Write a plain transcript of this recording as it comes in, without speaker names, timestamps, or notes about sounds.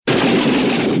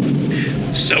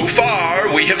So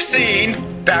far, we have seen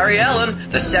Barry Allen,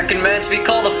 the second man to be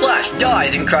called the Flash,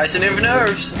 dies in Crisis of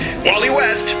Nerves. Wally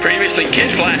West, previously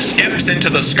Kid Flash, steps into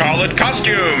the Scarlet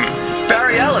costume.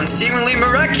 Barry Allen's seemingly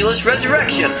miraculous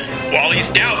resurrection. Wally's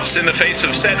doubts in the face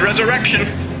of said resurrection.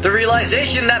 The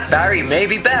realization that Barry may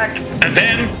be back. And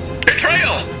then,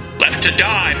 betrayal, left to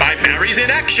die by Barry's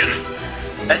inaction.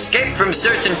 Escape from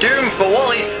certain doom for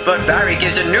Wally, but Barry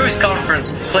gives a news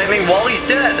conference claiming Wally's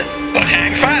dead. But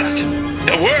hang fast,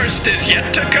 the worst is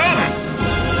yet to come.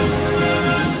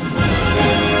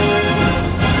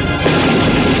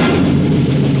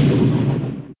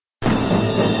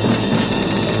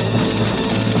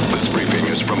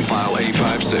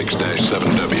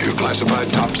 A56-7W, classified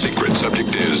top secret.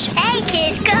 Subject is... Hey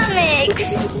Kids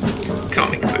Comics!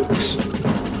 Comic books,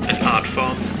 an art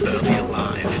form barely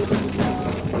alive.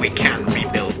 We can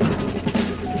rebuild them.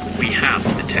 We have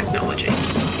the technology.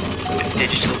 With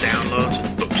digital downloads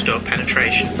and bookstore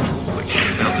penetration, which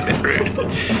sounds a bit rude,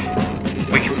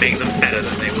 we can make them better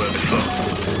than they were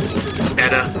before.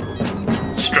 Better,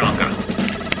 stronger,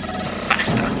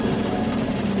 faster.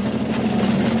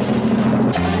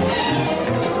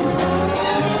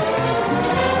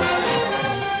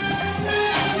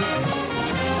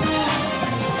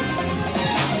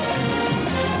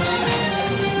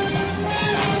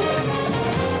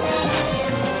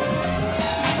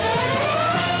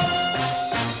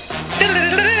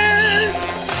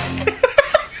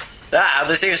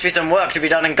 There seems to be some work to be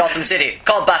done in Gotham City.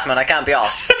 Call Batman, I can't be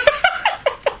asked.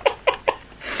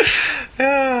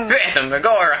 Faith and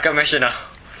Begora, Commissioner.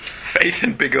 Faith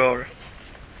and Begora.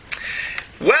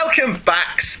 Welcome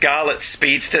back, Scarlet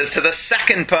Speedsters, to the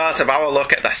second part of our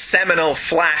look at the seminal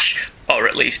Flash, or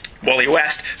at least Wally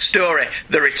West, story,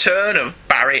 The Return of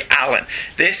Barry Allen.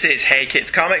 This is Hey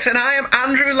Kids Comics, and I am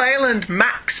Andrew Leyland,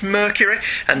 Max Mercury,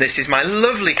 and this is my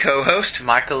lovely co-host,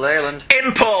 Michael Leyland.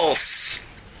 Impulse.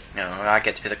 No, I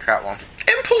get to be the crap one.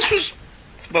 Impulse was...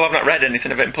 Well, I've not read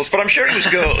anything of Impulse, but I'm sure he was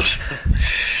good.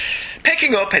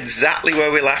 Picking up exactly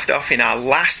where we left off in our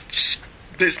last...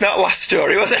 It's not last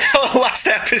story, was it? Our last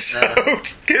episode. No.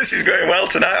 This is going well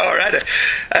tonight already.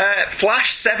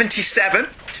 Flash 77,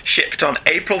 shipped on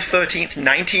April 13th,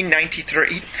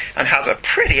 1993, and has a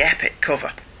pretty epic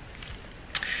cover.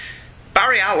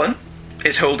 Barry Allen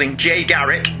is holding Jay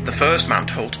Garrick, the first man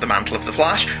to hold the mantle of the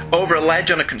Flash, over a ledge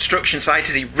on a construction site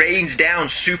as he rains down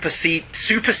super speed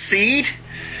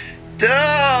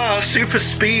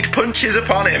punches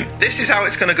upon him. This is how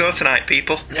it's going to go tonight,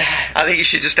 people. I think you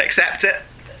should just accept it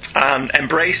and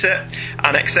embrace it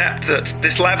and accept that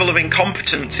this level of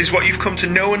incompetence is what you've come to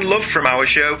know and love from our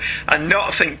show, and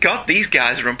not think, God, these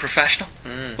guys are unprofessional,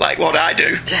 like what I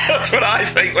do. That's what I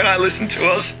think when I listen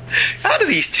to us. How do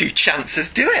these two chances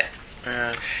do it?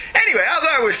 Anyway, as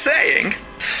I was saying,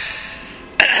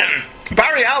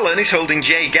 Barry Allen is holding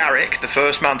Jay Garrick, the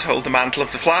first man to hold the mantle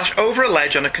of the Flash, over a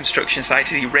ledge on a construction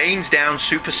site as he rains down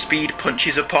super speed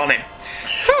punches upon him.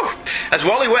 Whew. As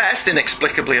Wally West,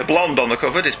 inexplicably a blonde on the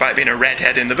cover despite being a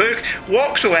redhead in the book,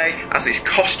 walks away as his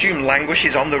costume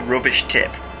languishes on the rubbish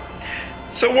tip.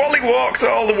 So Wally walked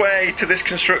all the way to this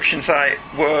construction site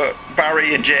where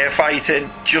Barry and Jay are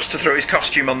fighting just to throw his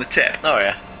costume on the tip. Oh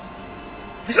yeah.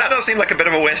 Does that not seem like a bit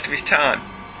of a waste of his time?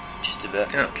 Just a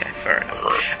bit. Okay, fair enough.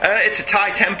 It's a Ty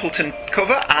Templeton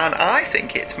cover, and I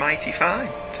think it's mighty fine,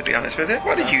 to be honest with you.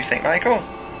 What did you think, Michael?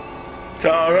 It's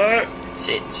alright.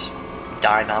 It's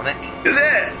dynamic. Is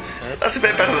it? That's a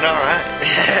bit better than alright.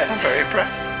 I'm very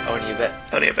impressed. Only a bit.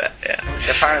 Only a bit, yeah.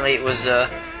 Apparently it was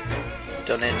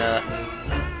done in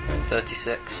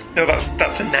 36. No,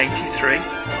 that's a 93.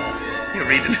 You're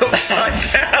reading it upside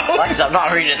down. Like I said, I'm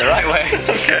not reading it the right way.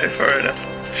 Okay, fair enough.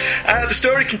 The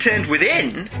story contained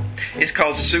within is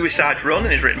called Suicide Run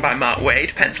and is written by Mark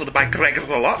Waid, penciled by Greg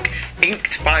Locke,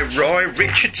 inked by Roy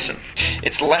Richardson.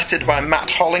 It's lettered by Matt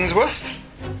Hollingsworth.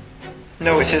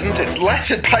 No, it isn't. It's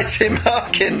lettered by Tim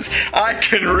Harkins. I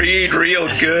can read real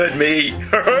good, me.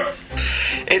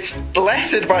 It's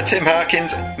lettered by Tim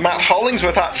Harkins. Matt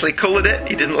Hollingsworth actually coloured it.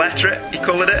 He didn't letter it. He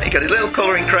coloured it. He got his little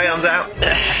colouring crayons out.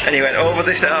 And he went over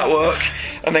this artwork.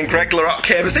 And then Greg LaRocque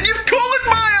came and said, "You've coloured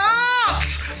my art!"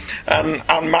 And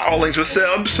Matt Hollingsworth said,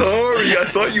 "I'm sorry, I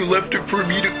thought you left it for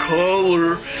me to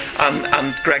colour."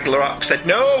 And Greg LaRocque said,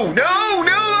 No,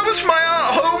 that was my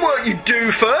art homework, you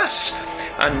doofus."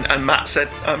 And Matt said,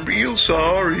 "I'm real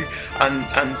sorry." And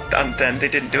then they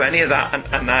didn't do any of that,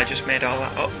 and I just made all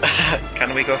that up.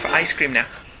 Can we go for ice cream now?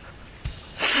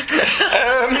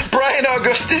 Brian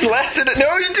Augustine lettered it.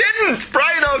 No, he didn't.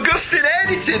 Brian Augustine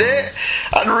edited it,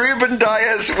 and Ruben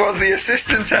Diaz was the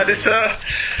assistant editor.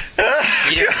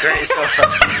 You did great stuff.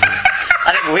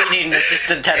 I think we need an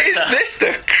assistant editor. Is this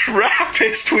the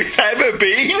crappiest we've ever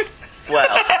been? Well,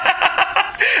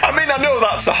 I mean, I know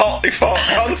that's a hotly fought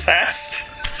contest.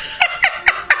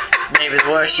 maybe the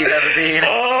worst you've ever been.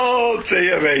 Oh,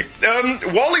 dear me.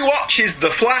 Wally watches The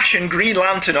Flash and Green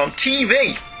Lantern on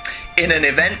TV in an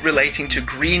event relating to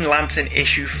Green Lantern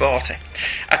issue 40.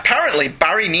 Apparently,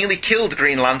 Barry nearly killed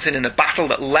Green Lantern in a battle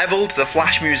that levelled the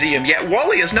Flash Museum, yet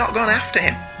Wally has not gone after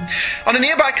him. On a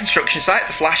nearby construction site,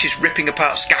 the Flash is ripping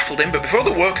apart scaffolding, but before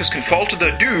the workers can fall to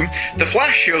their doom, the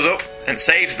Flash shows up and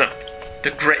saves them. The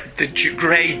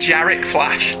Grey Jarrick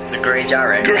Flash. The Grey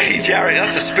Jarrick. Grey Jarrick,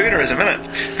 that's a spoonerism,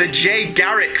 isn't it? The J.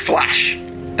 Garrick Flash,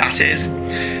 that is.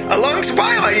 Alongside,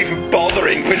 why am I even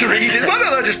bothering with reading? Why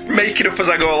don't I just make it up as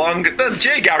I go along? Then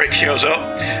J. Garrick shows up,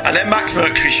 and then Max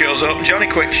Mercury shows up, Johnny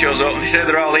Quick shows up, and they say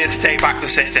they're all here to take back the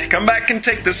city. Come back and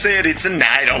take the city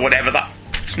tonight, or whatever that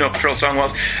Snow Patrol song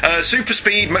was. Super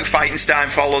Speed McFightenstein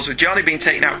follows, with Johnny being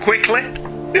taken out quickly.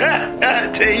 T,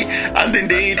 and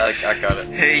indeed I got it.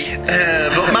 He,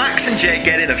 but Max and Jay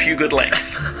get in a few good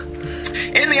licks.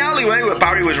 In the alleyway where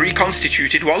Barry was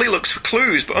reconstituted, Wally looks for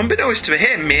clues, but unbeknownst to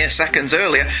him, mere seconds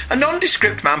earlier, a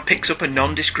nondescript man picks up a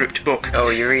nondescript book. Oh,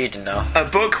 you're reading now. A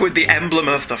book with the emblem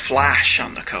of the Flash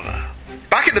on the cover.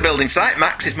 Back at the building site,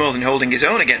 Max is more than holding his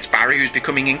own against Barry, who's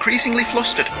becoming increasingly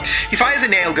flustered. He fires a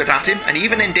nail gun at him and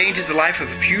even endangers the life of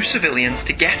a few civilians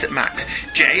to get at Max.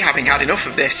 Jay, having had enough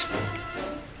of this,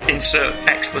 insert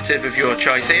expletive of your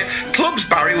choice here, clubs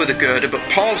Barry with a girder but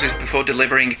pauses before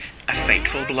delivering a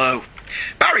fateful blow.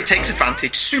 Barry takes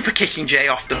advantage, super kicking Jay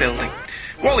off the building.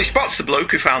 Wally spots the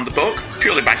bloke who found the book,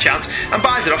 purely by chance, and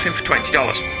buys it off him for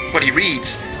 $20. What he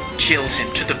reads chills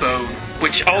him to the bone,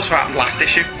 which also happened last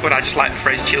issue, but I just like the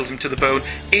phrase chills him to the bone.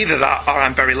 Either that or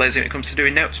I'm very lazy when it comes to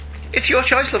doing notes. It's your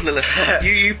choice, lovely listener.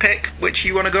 You pick which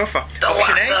you want to go for. The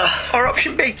option latter. A or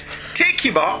option B. Tick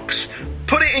your box,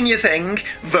 put it in your thing,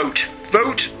 vote.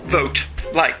 Vote, vote.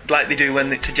 Like they do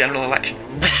when it's a general election.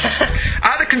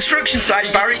 At the construction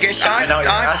site, Barry gets...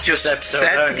 I've just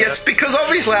said... Yes, because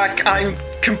obviously I'm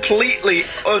completely...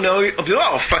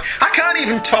 I can't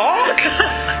even talk!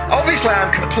 Obviously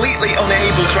I'm completely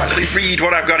unable to actually read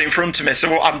what I've got in front of me,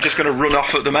 so I'm just going to run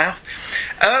off at the mouth.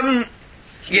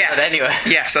 Yes. But anyway.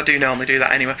 Yes, I do normally do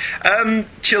that anyway.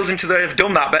 Chills him to they've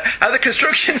done that, but at the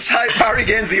construction site, Barry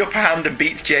gains the upper hand and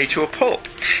beats Jay to a pulp.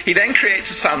 He then creates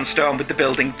a sandstorm with the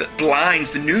building that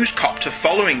blinds the news copter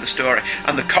following the story,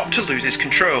 and the copter loses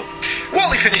control.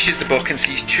 Wally finishes the book and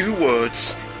sees two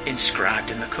words inscribed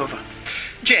in the cover.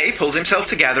 Jay pulls himself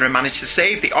together and manages to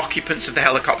save the occupants of the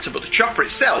helicopter, but the chopper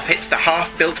itself hits the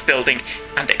half-built building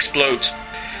and explodes.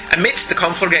 Amidst the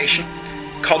conflagration,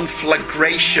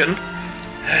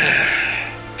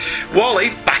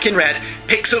 Wally, back in red,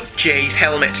 picks up Jay's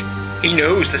helmet. He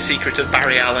knows the secret of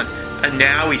Barry Allen, and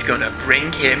now he's going to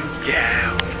bring him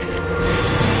down.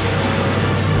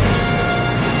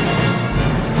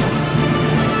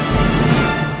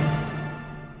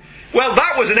 Well,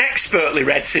 that was an expertly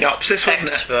read synopsis, wasn't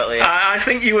it? Expertly, yeah. I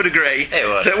think you would agree It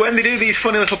would. that when they do these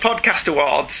funny little podcast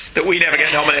awards that we never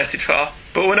get nominated for,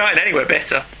 but we're not in any way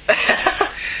bitter.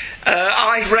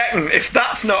 I reckon if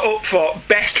that's not up for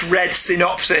best read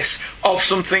synopsis of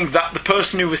something that the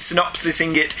person who was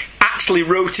synopsising it actually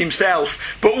wrote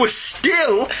himself, but was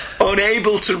still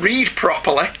unable to read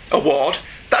properly, award,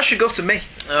 that should go to me.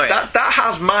 Oh, yeah. That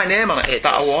has my name on it, It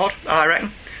that does. award, I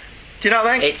reckon. Do you know what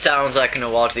I think? It sounds like an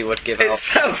award they would give It out.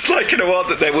 sounds like an award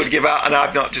that they would give out, and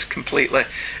I've not just completely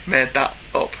made that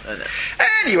up. I know.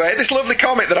 Anyway, this lovely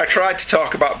comic that I tried to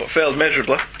talk about but failed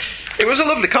miserably. It was a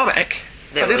lovely comic.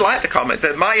 I did like the comic.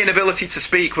 That my inability to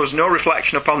speak was no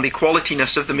reflection upon the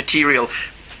qualityness of the material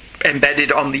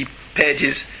embedded on the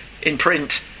pages in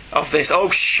print of this. Oh,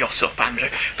 shut up, Andrew.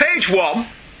 Page 1.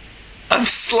 I'm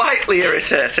slightly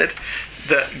irritated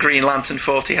that Green Lantern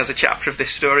 40 has a chapter of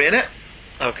this story in it,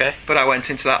 Okay. but I went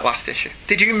into that last issue.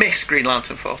 Did you miss Green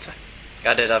Lantern 40?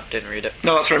 I didn't read it.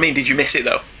 No, that's what I mean. Did you miss it,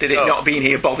 though? Did it Oh. not being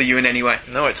here bother you in any way?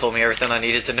 No, it told me everything I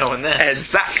needed to know in this.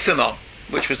 Exactamon,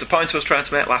 which was the point I was trying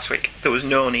to make last week. There was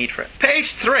no need for it.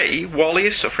 Page 3, Wally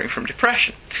is suffering from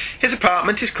depression. His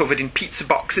apartment is covered in pizza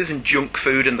boxes and junk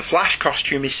food, and the Flash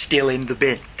costume is still in the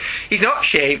bin. He's not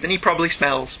shaved, and he probably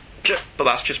smells. But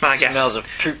that's just my guess. Smells of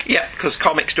poop. Yeah, because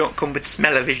comics don't come with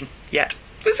smell-o-vision yet.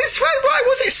 Why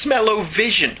was it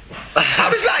smell-o-vision?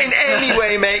 How does that in any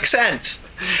way make sense?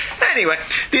 Anyway,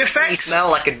 the You effects...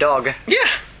 smell like a dog. Yeah.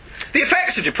 The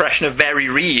effects of depression are very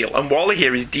real, and Wally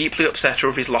here is deeply upset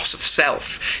over his loss of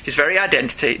self. His very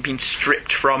identity being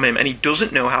stripped from him, and he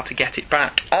doesn't know how to get it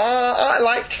back. I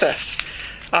liked this.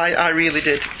 I really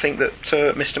did think that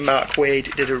Mr. Mark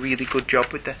Waid did a really good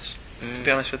job with this. to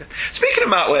be honest with you. Speaking of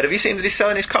Mark Waid, have you seen that he's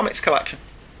selling his comics collection?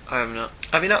 I have not.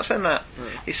 Have you not seen that? No.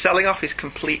 He's selling off his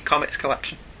complete comics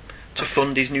collection to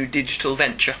fund his new digital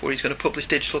venture, where he's going to publish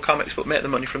digital comics but make the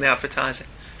money from the advertising.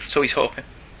 So he's hoping.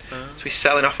 So he's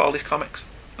selling off all his comics,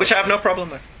 which I have no problem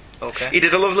with. Okay. He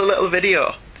did a lovely little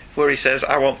video where he says,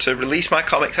 I want to release my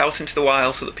comics out into the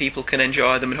wild so that people can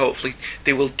enjoy them, and hopefully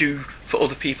they will do for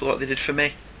other people what they did for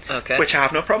me. Okay. Which I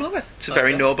have no problem with. It's a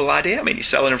very noble idea. I mean, he's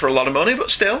selling them for a lot of money, but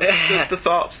still, the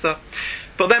thoughts though.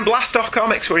 But then Blast Off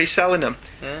Comics, where he's selling them,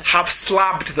 have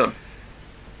slabbed them.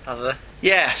 Have they?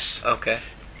 Yes. Okay.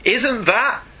 Isn't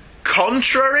that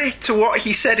contrary to what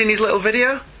he said in his little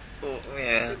video?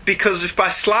 Yeah. Because if by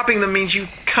slabbing them means you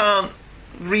can't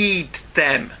read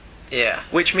them. Yeah.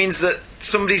 Which means that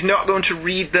somebody's not going to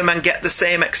read them and get the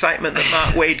same excitement that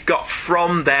Mark Waid got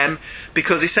from them,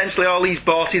 because essentially all he's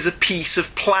bought is a piece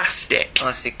of plastic.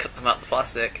 Unless they cut them out the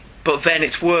plastic. But then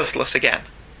it's worthless again.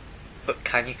 But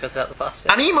can you cut out the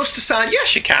plastic? And he must have signed...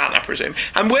 Yes, you can, I presume.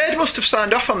 And Waid must have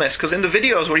signed off on this, because in the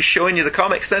videos where he's showing you the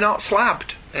comics, they're not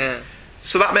slabbed. Yeah.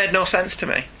 So that made no sense to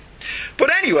me. But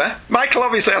anyway, Michael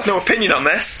obviously has no opinion on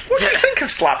this. What do you think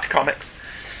of slabbed comics?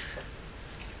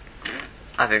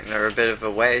 I think they're a bit of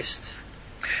a waste.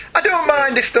 I don't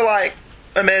mind if they're like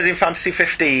Amazing Fantasy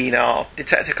 15 or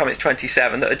Detective Comics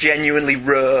 27 that are genuinely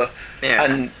rare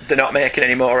and they're not making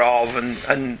any more of,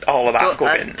 and all of that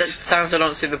gubbins. Sometimes I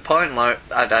don't see the point. Like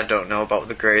I don't know about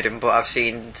the grading, but I've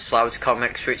seen slabbed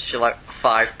comics which are like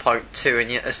 5.2 and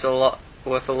yet it's still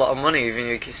worth a lot of money, even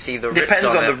you can see the rips Depends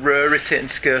on it. the rarity and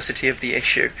scarcity of the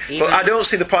issue. But I don't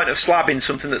see the point of slabbing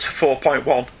something that's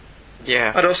 4.1.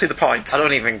 Yeah. I don't see the point. I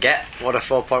don't even get what a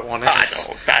 4.1 is.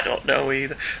 I don't know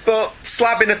either. But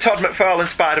slabbing a Todd McFarlane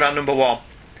Spider-Man #1.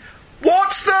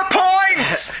 What's the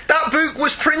point? That book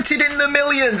was printed in the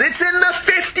millions. It's in the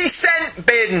 50-cent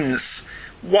bins.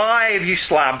 Why have you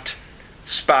slabbed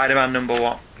Spider-Man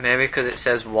 #1? Maybe because it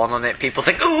says 1 on it, people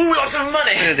think, ooh, lots of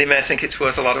money! They may think it's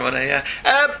worth a lot of money, yeah.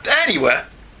 Anyway,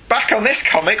 back on this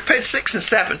comic, page 6 and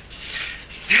 7.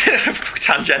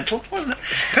 Tangential, wasn't it?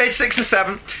 Page 6 and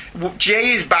 7.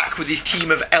 Jay is back with his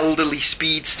team of elderly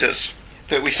speedsters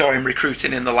that we saw him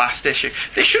recruiting in the last issue.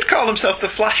 They should call themselves the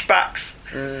Flashbacks.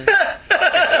 It's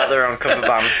got their own cover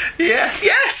band. Yes,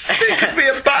 it could be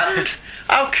a band.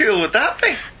 How cool would that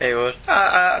be? It would.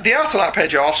 The art of that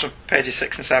page are awesome, pages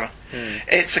 6 and 7.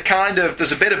 It's a kind of,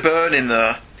 there's a bit of Byrne in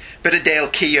there, bit of Dale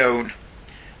Keown,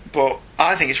 but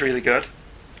I think it's really good.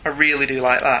 I really do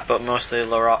like that. But mostly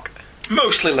LaRock.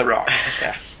 Mostly LaRock,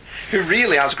 yes. Who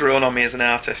really has grown on me as an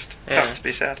artist, it has to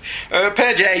be said.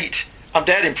 Page 8, I'm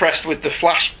dead impressed with the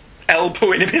Flash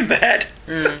elbowing him in the head.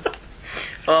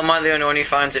 Well, am I the only one who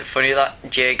finds it funny that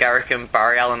Jay Garrick and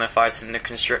Barry Allen are fighting in a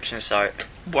construction site?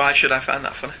 Why should I find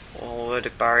that funny? Well, where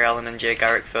did Barry Allen and Jay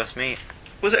Garrick first meet?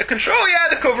 Was it a control? Oh,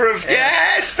 yeah, the cover of...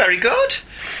 Yes, very good.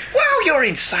 Wow, you're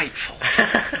insightful.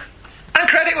 And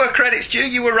credit where credit's due,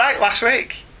 you were right last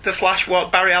week. The Flash,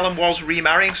 Barry Allen was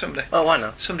remarrying somebody. Oh, why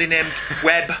not? Somebody named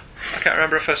Webb. I can't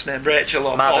remember her first name. Rachel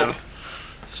or Madam. Bob.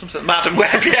 Something. Madam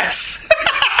Webb, yes.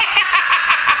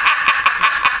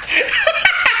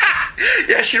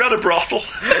 Yeah, she ran a brothel.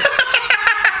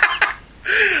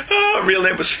 Her real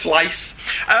name was Fleiss.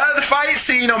 The fight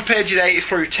scene on pages 8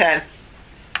 through 10.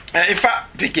 In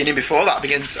fact, beginning before that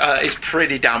begins, is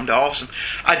pretty damned awesome.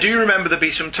 I do remember there be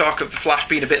some talk of the Flash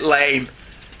being a bit lame.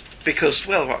 Because,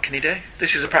 well, what can he do?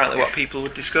 This is apparently what people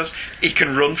would discuss. He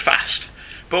can run fast.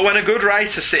 But when a good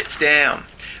writer sits down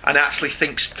and actually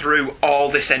thinks through all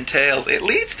this entails, it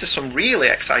leads to some really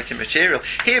exciting material.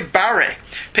 Here, Barry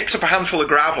picks up a handful of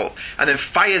gravel and then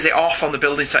fires it off on the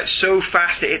building site so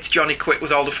fast it hits Johnny Quick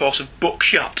with all the force of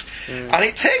buckshot. And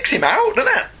it takes him out,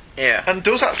 doesn't it? Yeah. And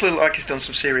does actually look like he's done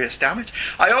some serious damage.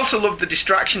 I also love the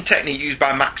distraction technique used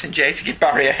by Max and Jay to give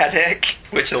Barry a headache,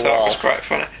 which I thought was quite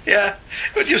funny. Yeah.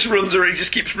 It just runs around, he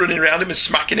just keeps running around him and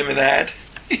smacking him in the head.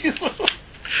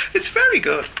 It's very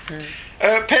good.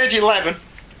 Page 11.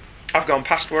 I've gone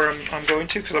past where I'm going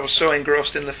to because I was so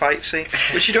engrossed in the fight scene,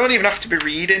 which you don't even have to be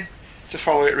reading to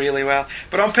follow it really well.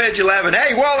 But on page 11,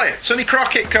 hey Wally, Sonny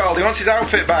Crockett called, he wants his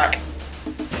outfit back.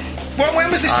 Well,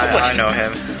 when was this published? I know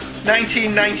him.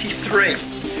 1993.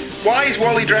 Why is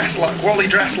Wally dressed like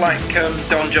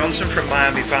Don Johnson from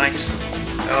Miami Vice?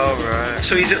 Oh, right.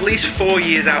 So he's at least 4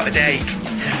 years out of date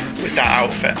with that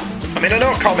outfit. I mean, I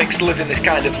know comics live in this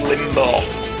kind of limbo,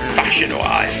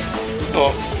 fashion-wise,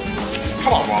 but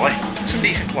come on, Wally. Some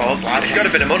decent clothes, lad. You've got a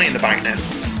bit of money in the bank now.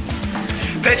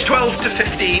 Page 12 to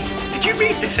 15. Did you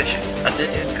read this issue? I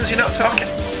did, yeah. Because you're not talking.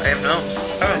 I have notes.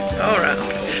 Oh, alright,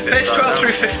 okay. Page 12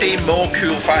 through 15, more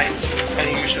cool fights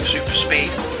and use of super speed.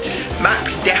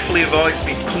 Max definitely avoids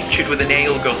being punctured with a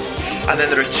nail gun And then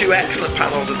there are two excellent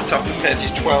panels at the top of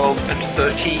pages 12 and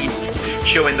 13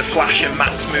 showing the Flash and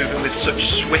Max moving with such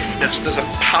swiftness. There's a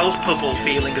palpable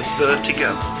feeling of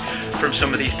vertigo from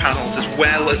some of these panels, as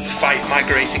well as the fight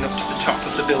migrating up to the top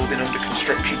of the building under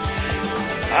construction.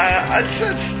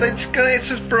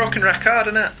 It's a broken record,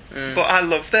 isn't it? But I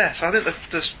love this. I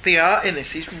think the art in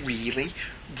this is really,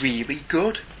 really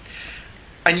good.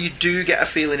 And you do get a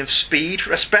feeling of speed,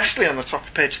 especially on the top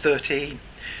of page 13,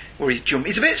 where he's jumping.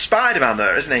 He's a bit Spider-Man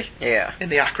there, isn't he? Yeah. In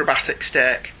the acrobatic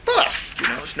stake. But that's,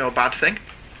 it's no bad thing.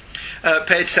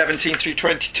 Page 17 through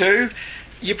 22,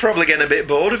 you're probably getting a bit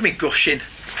bored of me gushing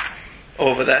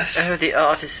over this. Oh, the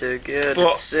art is so good.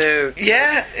 But, it's so good.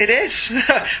 Yeah, it is.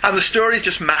 And the story's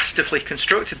just masterfully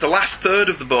constructed. The last third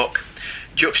of the book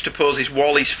juxtaposes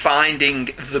Wally's finding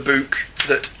the book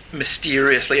that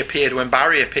mysteriously appeared when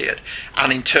Barry appeared,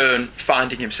 and in turn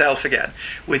finding himself again,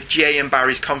 with Jay and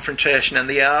Barry's confrontation, and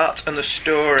the art and the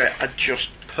story are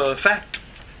just perfect.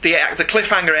 The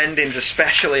cliffhanger ending's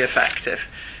especially effective,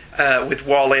 with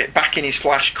Wally back in his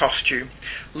Flash costume,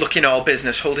 looking all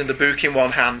business, holding the book in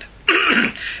one hand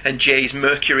and Jay's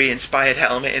Mercury-inspired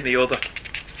helmet in the other.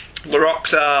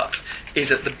 LaRock's art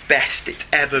is at the best it's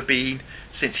ever been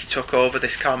since he took over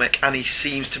this comic, and he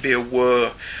seems to be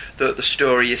aware that the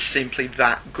story is simply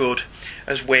that good,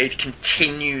 as Wade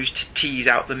continues to tease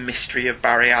out the mystery of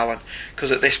Barry Allen,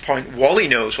 because at this point Wally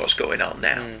knows what's going on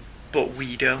now, but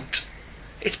we don't.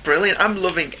 It's brilliant. I'm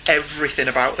loving everything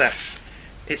about this.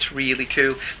 It's really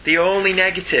cool. The only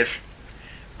negative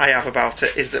I have about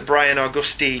it is that Brian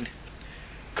Augustine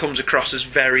comes across as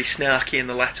very snarky in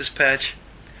the letters page.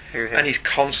 And he's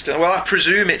constant. Well, I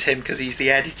presume it's him because he's the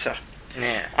editor.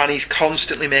 Yeah. And he's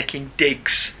constantly making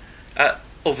digs at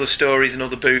other stories and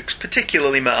other books,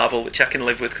 particularly Marvel, which I can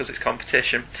live with because it's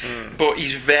competition. But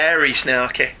he's very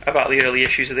snarky about the early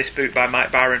issues of this book by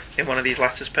Mike Barron in one of these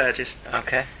letters pages.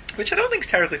 Okay. Which I don't think is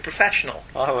terribly professional.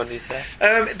 Oh, what did he say?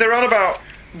 They're on about...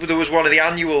 There was one of the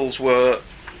annuals where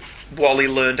Wally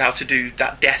learned how to do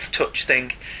that death touch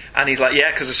thing, and he's like,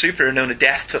 yeah, because a superhero known a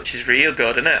death touch is real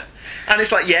good, isn't it? And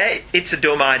it's like, yeah, it's a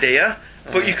dumb idea,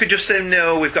 but you could just say,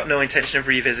 no, we've got no intention of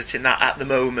revisiting that at the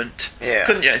moment. Yeah.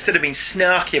 Couldn't you? Instead of being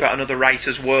snarky about another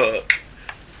writer's work.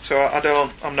 So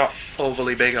I'm not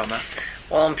overly big on that.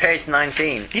 Well, on page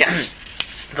 19, yes,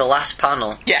 the last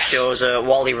panel shows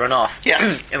Wally run off.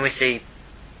 Yes. And we see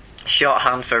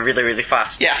shorthand for really, really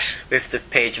fast. Yes. With the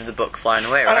page of the book flying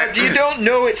away, right? You don't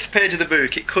know it's the page of the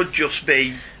book. It could just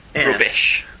be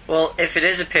rubbish. Well, if it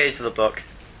is a page of the book,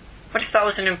 what if that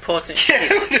was an important sheet?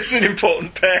 Yeah, it's an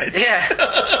important page. Yeah.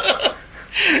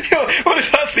 What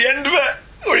if that's the end of it?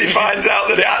 Or he finds out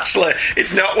that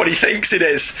it's not what he thinks it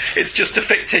is. It's just a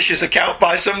fictitious account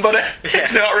by somebody. Yeah.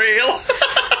 It's not real.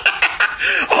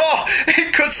 Oh,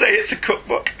 it could say it's a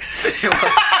cookbook.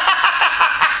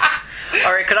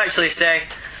 Or it could actually say,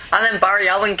 and then Barry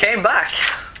Allen came back.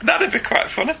 That'd be quite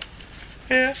funny.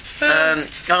 Yeah. And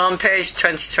on page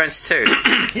 2022,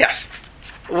 yes.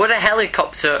 Would a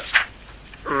helicopter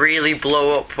really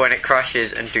blow up when it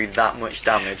crashes and do that much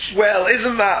damage? Well,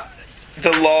 isn't that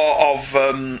the law of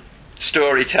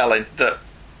storytelling, that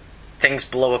things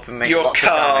blow up and make your lots of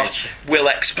car damage? Will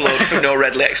explode for no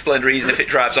readily explained reason if it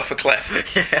drives off a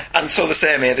cliff? Yeah. And so the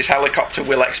same here, this helicopter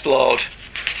will explode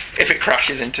if it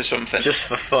crashes into something. Just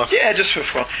for fun. Yeah, just for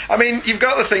fun. I mean, you've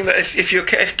got the thing that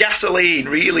if gasoline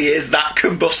really is that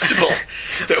combustible,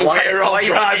 that we're all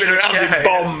driving around with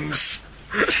bombs.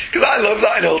 Because I love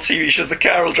that in old TV shows. The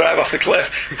car will drive off the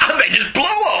cliff and they just blow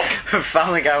up.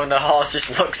 Family Guy when the horse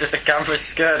just looks at the camera's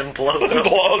skirt and blows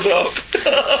up.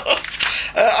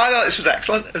 I thought this was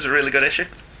excellent. It was a really good issue.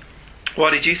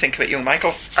 What did you think of it, young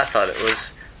Michael? I thought it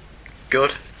was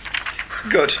good.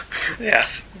 Good.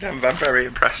 Yes. I'm very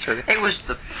impressed with it. It was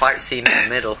the fight scene in the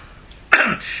middle.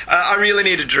 I really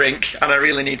need a drink and I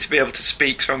really need to be able to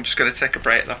speak, so I'm just going to take a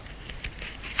break though.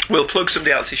 We'll plug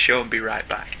somebody else's show and be right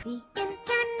back. The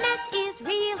internet is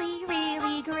really,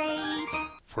 really great.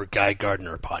 For Guy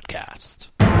Gardner Podcast.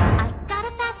 I got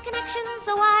a fast connection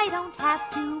so I don't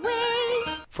have to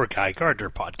wait. For Guy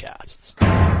Gardner Podcasts.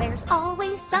 There's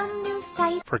always some new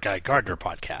site. For Guy Gardner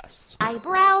Podcasts. I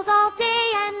browse all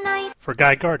day and night. For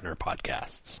Guy Gardner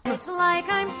Podcasts. It's like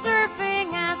I'm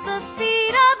surfing at the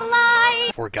speed of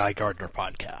light. For Guy Gardner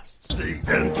Podcasts. The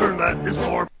internet is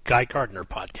for Guy Gardner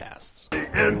Podcasts.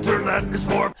 The internet is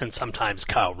for and sometimes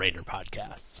Kyle Rayner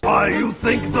Podcasts. Why you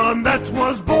think the net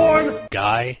was born?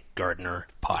 Guy Gardner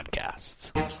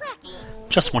Podcasts.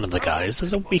 Just One of the Guys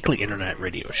is a weekly internet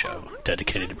radio show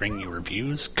dedicated to bringing you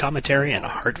reviews, commentary, and a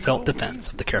heartfelt defense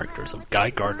of the characters of Guy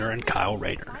Gardner and Kyle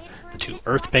Rayner, the two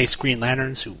Earth-based Green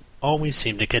Lanterns who always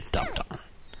seem to get dumped on.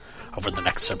 Over the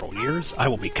next several years, I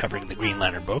will be covering the Green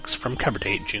Lantern books from cover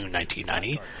date June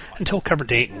 1990 until cover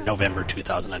date November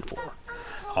 2004.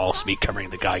 I'll also be covering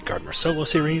the Guy Gardner solo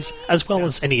series, as well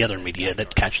as any other media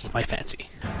that catches my fancy.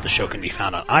 The show can be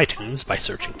found on iTunes by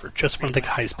searching for Just One of the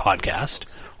Guys podcast,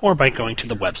 or by going to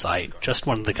the website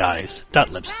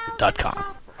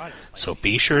justoneoftheguys.libsyn.com. So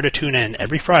be sure to tune in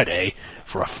every Friday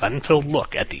for a fun-filled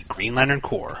look at the Green Lantern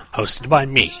Corps, hosted by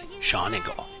me, Sean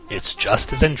Ingle. It's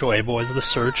just as enjoyable as the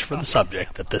search for the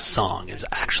subject that this song is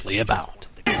actually about.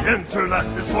 Internet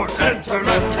is for,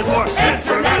 internet is for,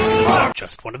 internet is for.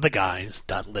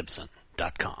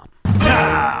 JustOneOfTheGuys.libsyn.com.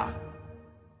 Yeah!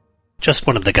 Just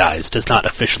One of the Guys does not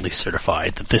officially certify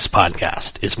that this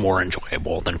podcast is more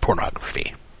enjoyable than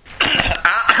pornography.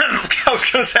 I was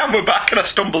going to say, we're back and I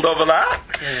stumbled over that.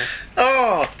 Yeah.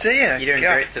 Oh, dear. You're doing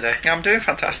God. great today. I'm doing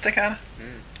fantastic, Anna.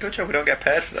 Good job we don't get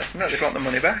paid for this. No, they want the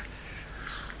money back.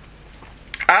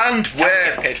 And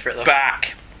we're get paid for it, though.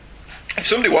 back. If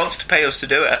somebody wants to pay us to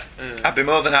do it, I'd be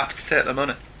more than happy to take the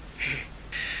money.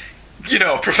 You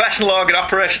know, professional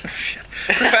operation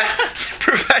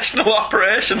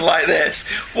like this.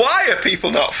 Why are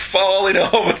people not falling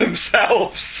over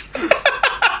themselves?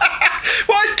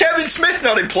 Why is Kevin Smith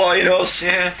not employing us?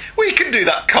 Yeah. We could do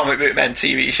that Comic Book Men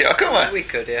TV show, couldn't we? We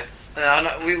could, yeah.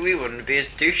 We wouldn't be as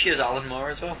douchey as Alan Moore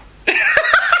as well.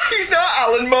 He's not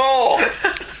Alan Moore.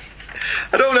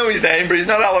 I don't know his name, but he's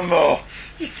not Alan Moore.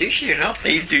 He's douchey enough.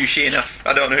 He's douchey enough.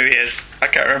 I don't know who he is. I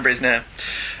can't remember his name.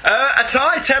 A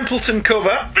Ty Templeton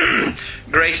cover,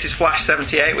 Grace's Flash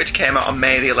 78, which came out on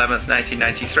May the 11th,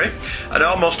 1993. An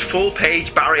almost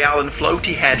full-page Barry Allen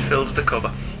floaty head fills the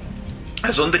cover,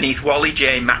 as underneath Wally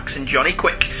J, Max and Johnny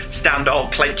Quick stand all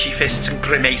clenchy fists and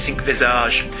grimacing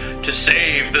visage. To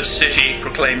save the city,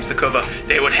 proclaims the cover,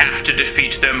 they would have to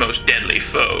defeat their most deadly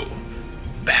foe,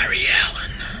 Barry Allen.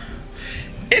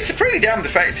 It's a pretty damn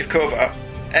effective cover,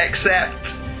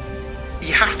 except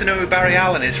you have to know who Barry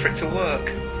Allen is for it to work.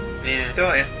 Yeah.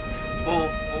 Don't you? Well,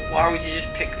 why would you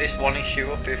just pick this one issue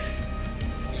up if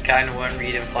you kind of weren't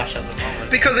reading Flash at the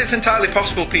moment? Because it's entirely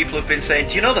possible people have been saying,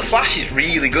 do you know the Flash is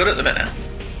really good at the minute?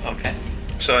 Okay.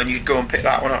 So and you'd go and pick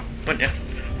that one up, wouldn't you?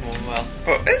 Well.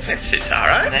 But it's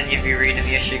alright. And then you'd be reading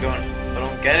the issue going, I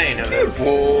don't get any of it.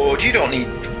 Whoa, you don't need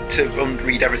to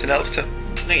read everything else to...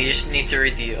 No, you just need to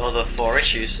read the other 4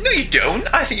 issues. No, you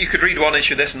don't. I think you could read one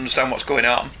issue of this and understand what's going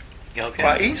on. Okay.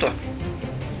 Quite easily.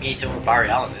 You need to know what Barry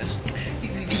Allen is.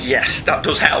 Yes, that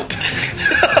does help.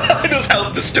 It does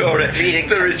help the story.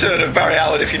 The return of Barry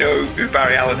Allen, if you know who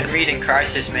Barry Allen is. And reading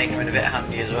Crisis may come in a bit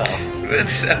handy as well.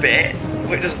 It's a bit.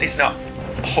 It's not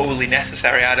wholly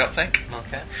necessary, I don't think.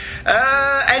 Okay.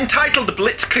 Entitled The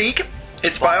Blitzkrieg.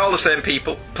 It's by all the same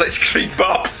people. Blitzkrieg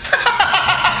Bob.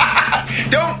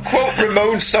 Don't quote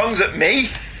Ramones songs at me.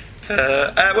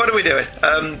 What are we doing?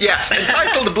 Yes,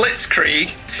 entitled The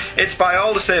Blitzkrieg. It's by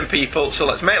all the same people, so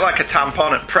let's make like a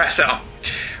tampon and press on.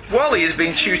 Wally is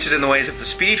being tutored in the ways of the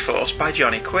Speed Force by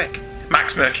Johnny Quick.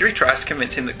 Max Mercury tries to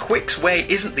convince him that Quick's way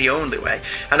isn't the only way,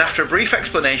 and after a brief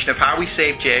explanation of how he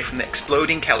saved Jay from the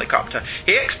exploding helicopter,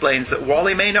 he explains that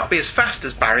Wally may not be as fast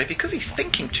as Barry because he's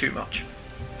thinking too much.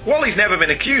 Wally's never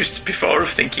been accused before of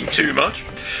thinking too much.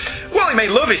 Wally may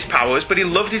love his powers, but he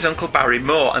loved his Uncle Barry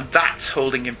more, and that's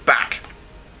holding him back.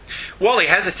 Wally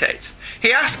hesitates.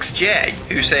 He asks Jay,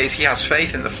 who says he has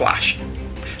faith in the Flash.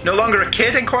 No longer a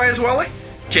kid, inquires Wally.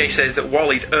 Jay says that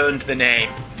Wally's earned the name,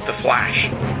 the Flash.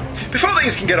 Before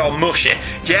things can get all mushy,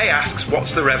 Jay asks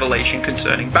what's the revelation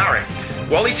concerning Barry.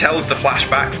 Wally tells the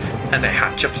flashbacks, and they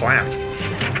hatch a plan.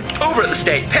 Over at the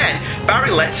state pen,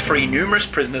 Barry lets free numerous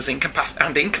prisoners and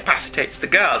incapacitates the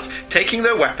guards, taking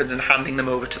their weapons and handing them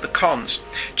over to the cons.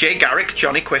 Jay Garrick,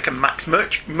 Johnny Quick and Max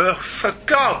for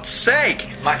God's sake!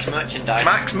 Max Merchandise.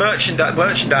 Max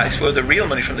Merchandise, where the real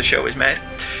money from the show is made.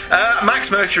 Max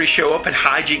Mercury show up and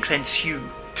hijinks ensue.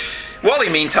 Wally,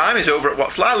 meantime, is over at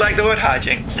what's... I like the word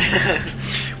hijinks.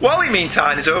 Wally,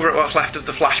 meantime, is over at what's left of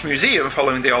the Flash Museum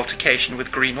following the altercation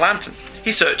with Green Lantern.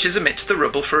 He searches amidst the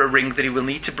rubble for a ring that he will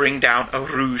need to bring down a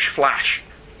Rouge Flash.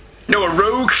 No, a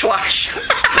Rogue Flash.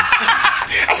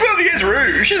 I suppose he is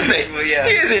Rouge, isn't he? Well, yeah.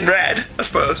 He is in red, I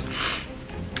suppose.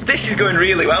 This is going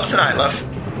really well tonight, love.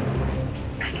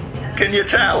 Can you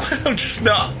tell? I'm just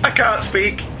not... I can't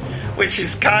speak, which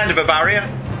is kind of a barrier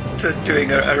to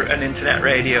doing an internet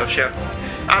radio show.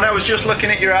 And I was just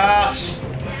looking at your ass.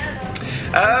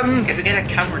 If we get a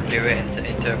camera to do it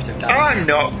in terms of dance. I'm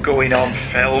not going on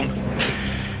film.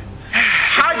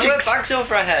 We're bags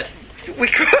over our head. We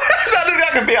could. that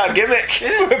could be our gimmick.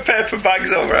 Yeah. We're paid for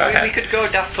bags over our head. We could go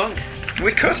Daft Punk.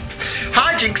 We could.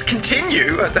 Hijinks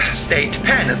continue at the state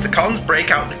pen as the cons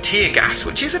break out the tear gas,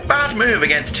 which is a bad move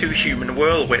against two human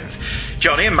whirlwinds.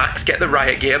 Johnny and Max get the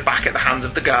riot gear back at the hands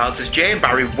of the guards as Jay and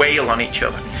Barry wail on each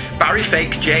other. Barry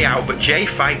fakes Jay out, but Jay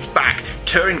fights back,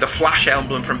 tearing the Flash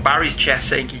emblem from Barry's chest,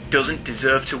 saying he doesn't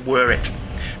deserve to wear it.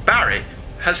 Barry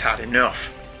has had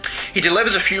enough. He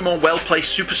delivers a few more well-placed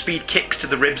super-speed kicks to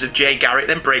the ribs of Jay Garrick,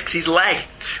 then breaks his leg.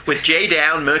 With Jay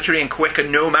down, Mercury and Quick are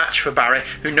no match for Barry,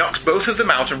 who knocks both of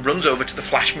them out and runs over to the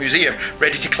Flash Museum,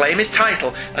 ready to claim his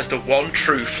title as the one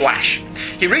true Flash.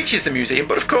 He reaches the museum,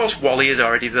 but of course Wally is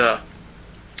already there.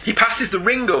 He passes the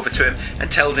ring over to him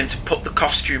and tells him to put the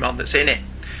costume on that's in it.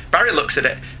 Barry looks at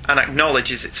it and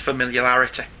acknowledges its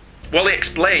familiarity. Wally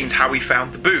explains how he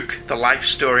found the book, The Life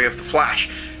Story of the Flash,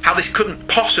 how this couldn't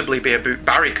possibly be a book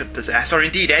Barry could possess, or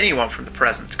indeed anyone from the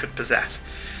present could possess.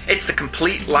 It's the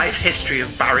complete life history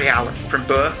of Barry Allen, from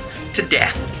birth to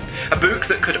death. A book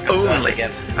that could only...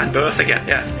 And birth again,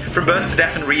 yes. From birth to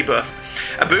death and rebirth.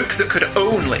 A book that could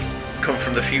only come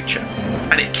from the future.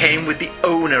 And it came with the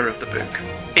owner of the book.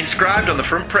 Inscribed on the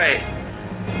front page...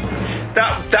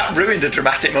 That ruined a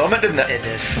dramatic moment, didn't it? It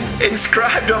did.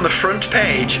 Inscribed on the front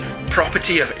page,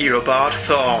 property of Eobard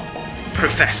Thorne,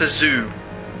 Professor Zoom,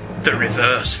 the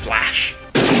Reverse Flash.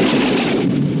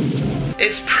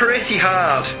 It's pretty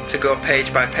hard to go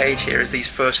page by page here as these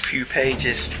first few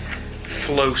pages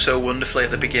flow so wonderfully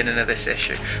at the beginning of this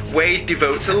issue. Wade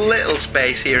devotes a little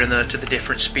space here and there to the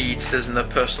different speedsters and their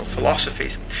personal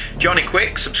philosophies. Johnny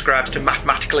Quick subscribes to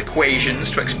mathematical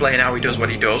equations to explain how he does what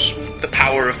he does. The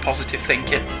power of positive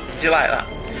thinking. Do you like that?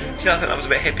 Do you not think that was a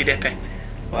bit hippy-dippy?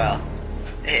 Well,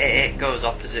 it goes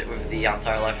opposite with the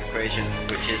anti-life equation,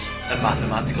 which is a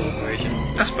mathematical equation.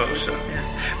 I suppose so,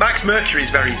 yeah. Max Mercury is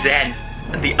very zen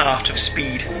and the art of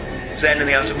speed. Zen in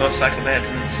the art of motorcycle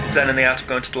maintenance. Zen in the art of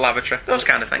going to the lavatory. Those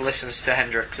kind of things. Listens to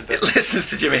Hendrix a bit. It listens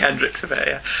to Jimi Hendrix a bit,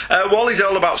 yeah. Wally's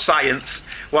all about science,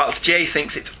 whilst Jay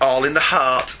thinks it's all in the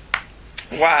heart.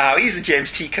 Wow, he's the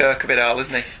James T. Kirk of it all,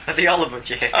 isn't he? Are they all a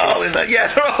bunch of hippies? All in that,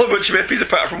 yeah, they're all a bunch of hippies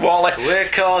apart from Wally. We're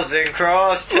causing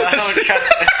crosstown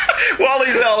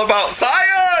Wally's all about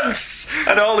science!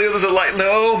 And all the others are like,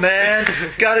 no, man,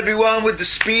 gotta be one with the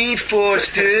Speed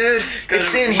Force, dude.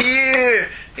 It's in here!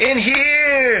 In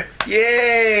here!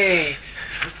 Yay!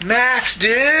 Maths,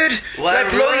 dude! Why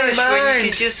That blow your rush when you mind!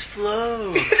 can just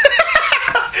flow?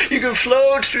 You can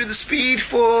float through the Speed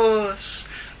Force!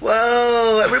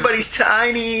 Whoa, everybody's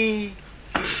tiny!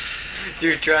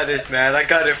 Dude, try this, man. I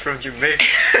got it from Jamaica.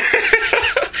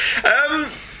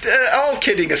 All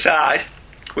kidding aside,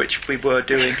 which we were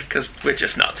doing because we're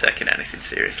just not taking anything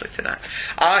seriously tonight,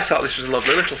 I thought this was a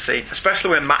lovely little scene,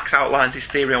 especially when Max outlines his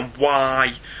theory on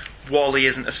why Wally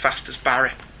isn't as fast as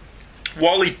Barry.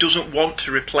 Wally doesn't want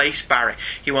to replace Barry.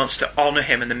 He wants to honour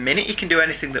him, and the minute he can do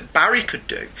anything that Barry could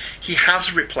do, he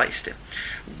has replaced him.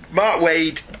 Mark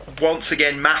Waid once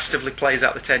again masterfully plays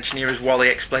out the tension here as Wally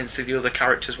explains to the other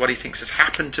characters what he thinks has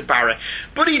happened to Barry.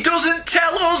 But he doesn't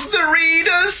tell us, the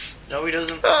readers! No, he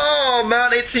doesn't. Oh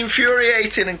man, it's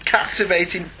infuriating and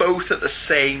captivating both at the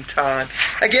same time.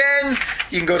 Again,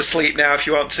 you can go to sleep now if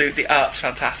you want to. The art's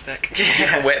fantastic. You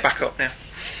can wake back up now.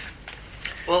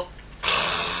 Well,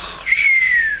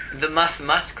 the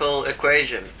mathematical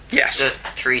equation, Yes. the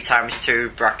 3 times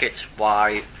 2 brackets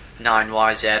y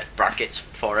 9yz brackets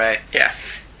 4a, Yeah.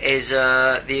 is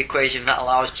the equation that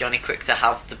allows Johnny Quick to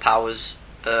have the powers,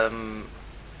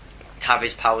 have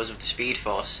his powers of the Speed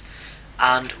Force.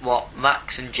 And what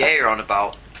Max and Jay are on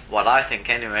about, what I think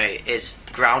anyway, is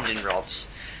grounding rods,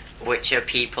 which are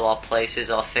people or places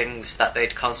or things that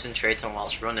they'd concentrate on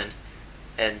whilst running,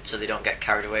 and so they don't get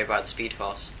carried away by the Speed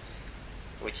Force,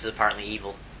 which is apparently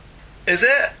evil. Is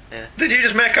it? Yeah. Did you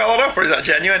just make all that up, or is that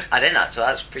genuine? I didn't, so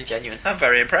that's pretty genuine. I'm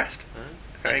very impressed.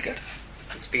 Very good.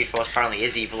 And Speed Force apparently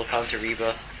is evil according to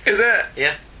Rebirth. Is it?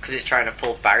 Yeah, because it's trying to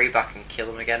pull Barry back and kill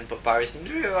him again, but Barry's,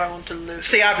 no, I want to live.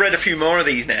 See, I've read a few more of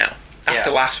these now, after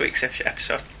Yeah. last week's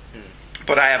episode.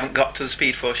 But I haven't got to the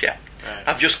Speed Force yet. Right.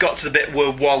 I've just got to the bit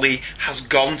where Wally has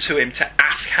gone to him to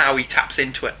ask how he taps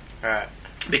into it. Right.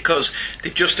 Because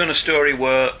they've just done a story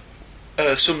where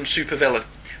some supervillain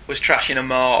was trashing a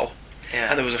mall, Yeah.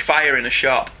 and there was a fire in a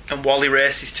shop, and Wally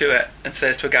races to it and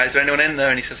says to a guy, is there anyone in there?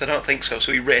 And he says, I don't think so.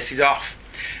 So he races off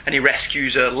and he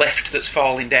rescues a lift that's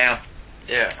falling down,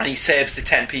 Yeah. and he saves the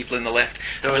 10 people in the lift.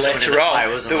 There And was somebody in the fire,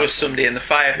 wasn't there there? was somebody in the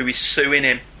fire who is suing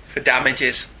him for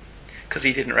damages because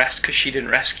she didn't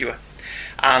rescue her,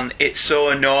 and it so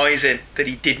annoys him that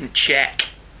he didn't check,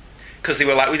 because they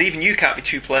were like, well, even you can't be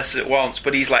 2 places at once.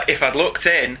 But he's like, if I'd looked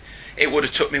in, it would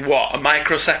have took me a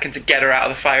microsecond to get her out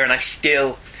of the fire, and I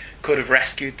still could have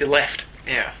rescued the lift.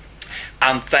 Yeah.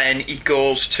 and then he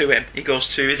goes to him. He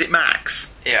goes to, is it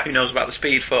Max? Yeah. Who knows about the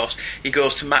Speed Force? He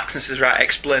goes to Max and says, right,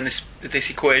 explain this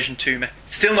equation to me.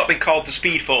 It's still not been called the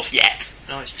Speed Force yet.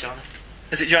 No, it's Johnny.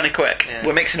 Is it Johnny Quick? Yeah.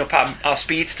 We're mixing up our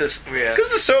speedsters. Yeah. Because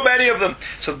there's so many of them.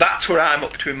 So that's where I'm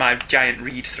up to in my giant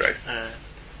read-through.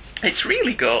 It's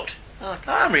really good.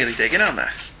 Okay. I'm really digging on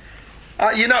this.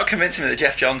 You're not convincing me that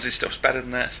Jeff Johns' stuff's better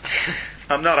than this.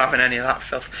 I'm not having any of that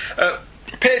filth.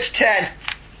 Page 10.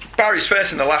 Barry's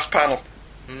face in the last panel.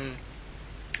 I'm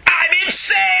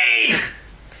insane!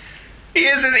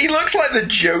 He looks like the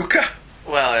Joker.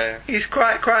 Well, yeah. He's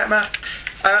quite mad.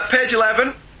 Page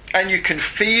 11. And you can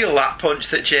feel that punch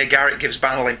that Jay Garrick gives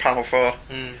Bannell in panel 4.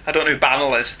 I don't know who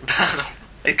Bannell is. Bannell.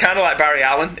 He's kind of like Barry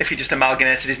Allen if he just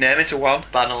amalgamated his name into one.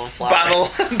 Bannell and Flary.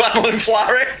 Bannell and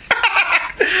Flary.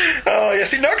 Oh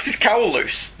yes, he knocks his cowl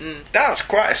loose. That was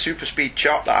quite a super speed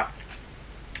chop. That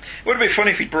would have been funny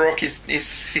if he broke his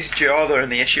jaw there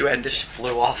and the issue ended. Just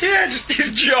flew off. Yeah, just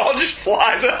his jaw just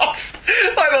flies off.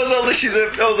 Like those old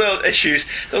issues,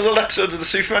 those old episodes of the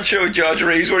Superman show with George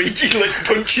Reeves where he like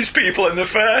punches people in the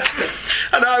face.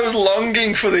 And I was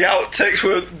longing for the outtakes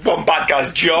where one bad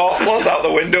guy's jaw flies out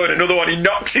the window and another one he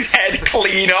knocks his head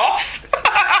clean off.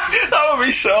 That would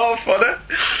be so funny.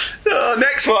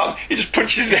 Next one, he just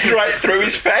punches his head right through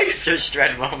his face. Judge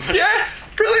Dredd moment. Yeah.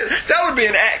 Brilliant. That would be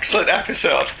an excellent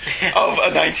episode of a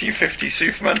 1950s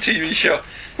Superman TV show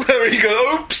where he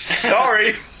goes, oops,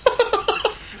 sorry.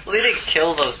 Well, he didn't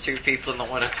kill those two people in the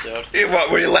one episode.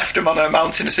 Where he left them on a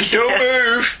mountain and said, don't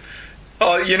move.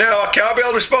 Oh, I can't be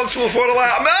held responsible for what I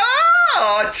like.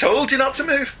 I told you not to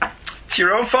move. It's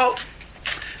your own fault.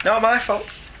 Not my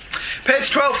fault.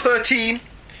 Page 12-13,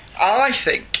 I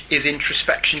think, is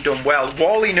introspection done well.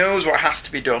 Wally knows what has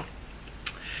to be done.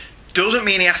 Doesn't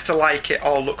mean he has to like it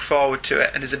or look forward to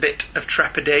it, and there's a bit of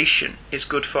trepidation is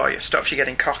good for you. Stops you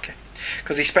getting cocky.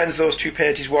 Because he spends those 2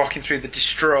 pages walking through the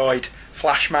destroyed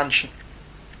Flash Mansion.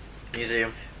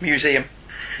 Museum.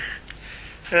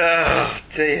 Oh,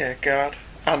 dear God.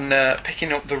 And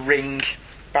picking up the ring.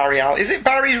 Barry Allen. Is it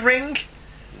Barry's ring?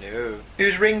 No.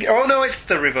 Whose ring? Oh, no, it's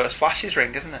the Reverse Flash's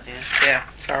ring, isn't it? Yeah,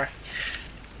 sorry.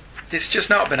 It's just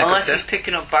not been a Unless good he's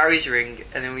picking up Barry's ring,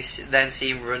 and then we then see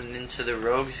him running into the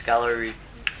Rogues Gallery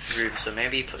room. So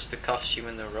maybe he puts the costume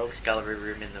in the Rogues Gallery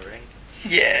room in the ring.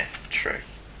 Yeah, true.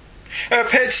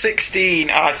 Page 16,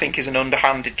 I think, is an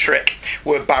underhanded trick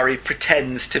where Barry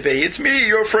pretends to be, it's me,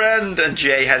 your friend, and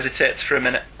Jay hesitates for a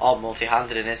minute. Or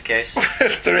multi-handed in his case.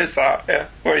 There is that, yeah.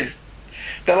 Where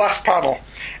the last panel,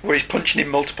 where he's punching him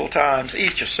multiple times.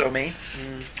 He's just so mean.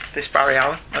 This Barry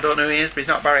Allen. I don't know who he is, but he's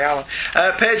not Barry Allen.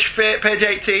 Page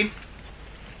 18.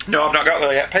 No, I've not got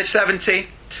there yet. Page 17.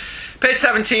 Page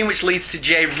 17, which leads to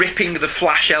Jay ripping the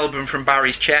Flash album from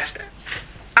Barry's chest.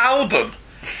 Album?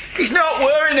 He's not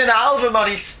wearing an album on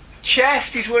his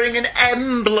chest. He's wearing an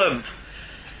emblem.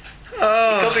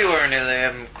 Oh. He could be wearing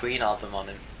the Queen album on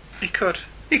him. He could.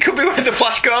 He could be wearing the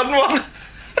Flash Gordon one.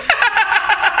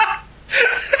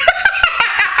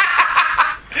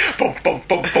 Bum bum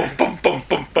bum bum bum bum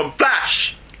bum bum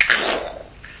Flash.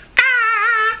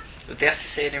 Would they have to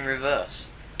say it in reverse?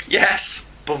 Yes.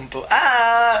 Bum bum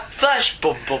Flash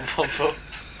bum bum bum bum.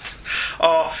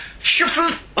 Or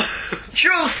shuffle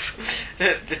shuff.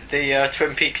 The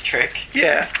Twin Peaks trick.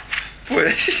 Yeah.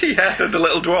 Yeah, the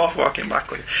little dwarf walking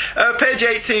backwards. Page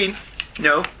 18.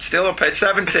 No, still on page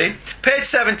 17. Page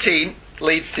 17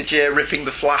 leads to Jay ripping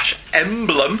the Flash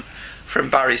emblem from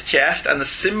Barry's chest, and the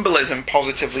symbolism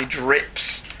positively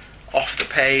drips off the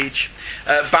page.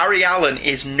 Barry Allen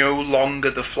is no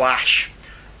longer the Flash.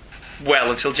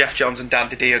 Well, until Jeff Johns and Dan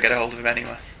DiDio get a hold of him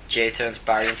anyway. Jay turns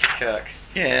Barry into Kirk.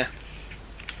 Yeah.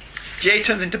 Jay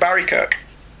turns into Barry Kirk.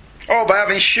 Oh, by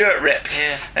having his shirt ripped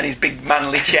and his big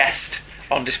manly chest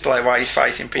on display while he's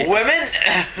fighting people. Women?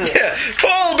 Yeah.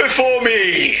 Fall before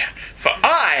me, for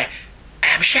I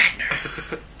am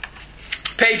Shatner.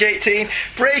 Page 18.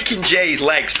 Breaking Jay's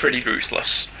leg's pretty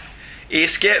ruthless. He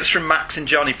escapes from Max and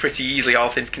Johnny pretty easily, all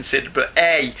things considered, but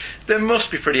A, they must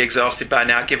be pretty exhausted by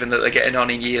now, given that they're getting on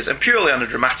in years, and purely on a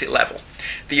dramatic level.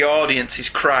 The audience is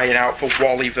crying out for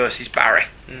Wally versus Barry.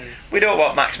 We don't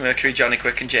want Max Mercury, Johnny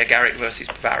Quick and Jay Garrick versus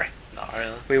Barry. Not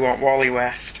really. We want Wally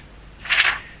West.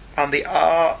 And the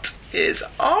art is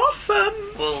awesome.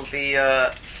 Well,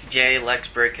 the Jay legs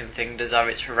breaking thing does have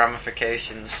its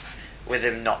ramifications with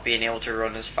him not being able to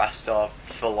run as fast or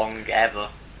for long ever.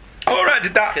 Oh, right,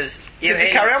 did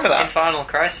he carry on with that? In Final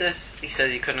Crisis, he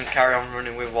said he couldn't carry on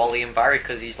running with Wally and Barry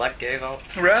because his leg gave out.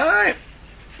 Right.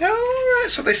 Oh, right.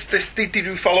 So did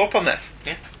you follow up on this?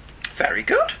 Yeah. Very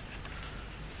good.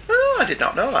 Oh, I did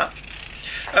not know that.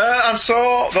 And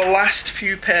so the last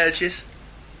few pages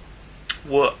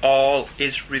where all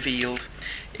is revealed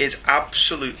is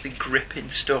absolutely gripping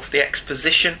stuff. The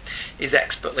exposition is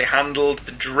expertly handled.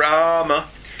 The drama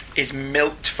is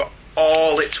milked for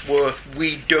all it's worth.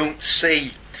 We don't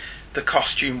see the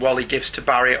costume Wally gives to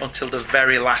Barry until the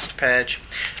very last page.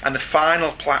 And the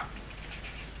final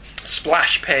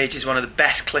splash page is one of the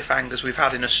best cliffhangers we've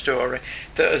had in a story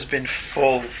that has been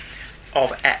full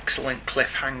of excellent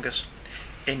cliffhangers,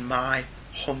 in my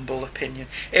humble opinion.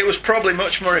 It was probably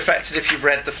much more effective if you've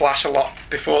read The Flash a lot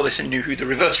before this and knew who the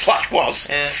Reverse Flash was,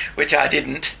 which I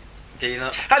didn't. Do you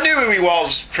not? I knew who he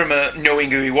was from a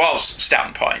knowing who he was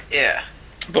standpoint. Yeah.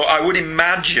 But I would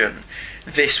imagine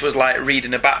this was like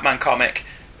reading a Batman comic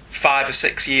 5 or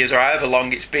 6 years, or however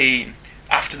long it's been,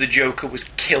 after the Joker was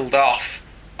killed off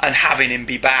and having him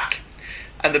be back.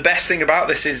 And the best thing about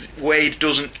this is Wade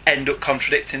doesn't end up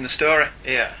contradicting the story.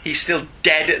 Yeah. He's still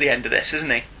dead at the end of this,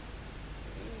 isn't he?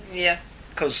 Yeah.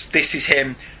 Because this is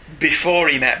him before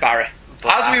he met Barry.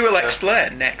 But as we will after.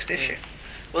 explain next issue.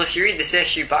 Well, if you read this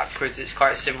issue backwards, it's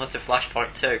quite similar to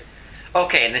Flashpoint 2.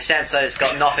 Okay, in the sense that it's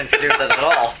got nothing to do with it at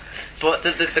all. But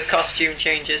the costume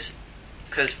changes,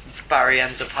 because Barry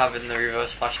ends up having the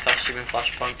Reverse Flash costume in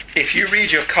Flashpoint. If you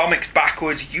read your comics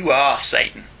backwards, you are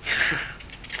Satan.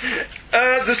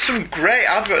 There's some great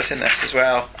adverts in this as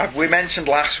well. We mentioned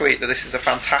last week that this is a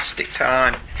fantastic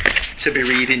time to be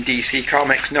reading DC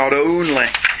Comics, not only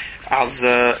as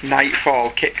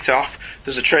Nightfall kicked off.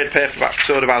 There's a trade paperback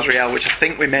Sword of Azrael, which I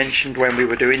think we mentioned when we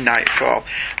were doing Nightfall,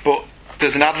 but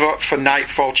there's an advert for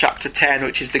Nightfall Chapter 10,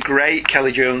 which is the great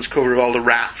Kelly Jones cover of all the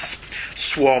rats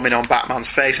swarming on Batman's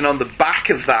face, and on the back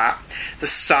of that, the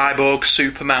cyborg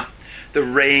Superman. The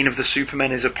reign of the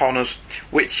Superman is upon us,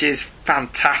 which is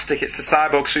fantastic. It's the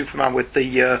cyborg Superman with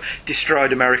the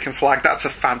destroyed American flag. That's a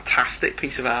fantastic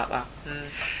piece of art, that.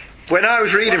 When I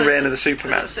was reading Reign of the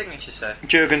Superman... What does the signature say?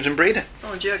 Jurgens and Breeden.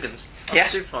 Oh, Jurgens. Yeah,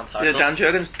 Superman title. Dan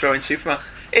Jurgens drawing Superman.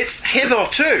 It's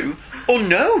hitherto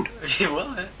unknown,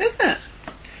 Well, yeah. isn't it?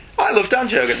 I love Dan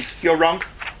Jurgens. You're wrong.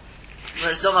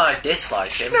 Well, it's not that I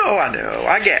dislike him. No, I know.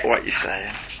 I get what you're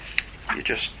saying. You're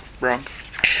just wrong.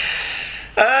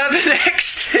 The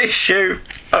next issue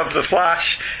of The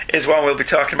Flash is one we'll be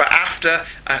talking about after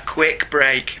a quick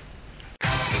break.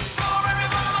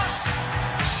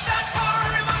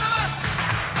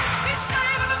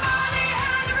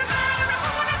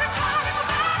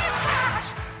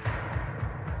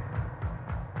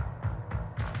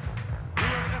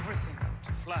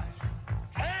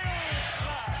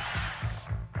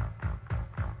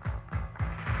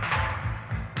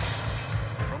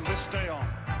 From this day on,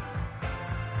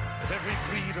 let every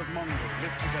breed of Mongo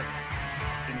live together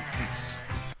in peace.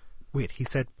 Wait, he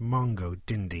said Mongo,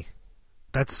 didn't he?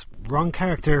 That's wrong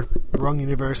character, wrong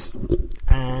universe,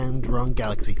 and wrong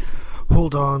galaxy.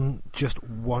 Hold on just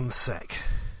one sec.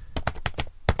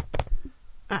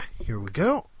 Here we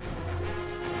go.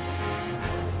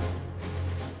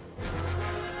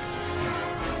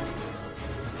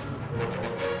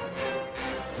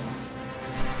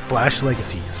 Flash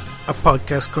Legacies, a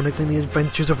podcast connecting the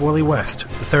adventures of Wally West,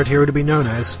 the third hero to be known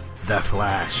as The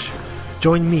Flash.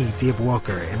 Join me, Dave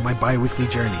Walker, in my bi-weekly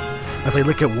journey as I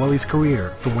look at Wally's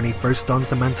career from when he first donned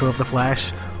the mantle of The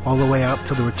Flash all the way up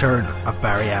to the return of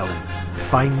Barry Allen.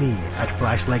 Find me at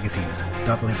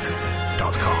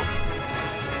flashlegacies.libsyn.com.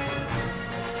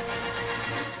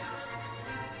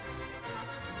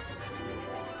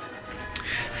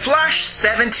 Flash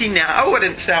 79. Oh, I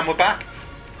didn't say we're back.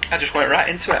 I just went right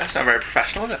into it. That's not very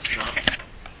professional, is it?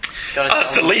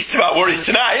 That's the least of our worries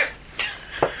tonight.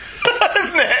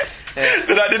 Isn't it? Yeah.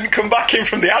 That I didn't come back in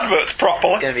from the adverts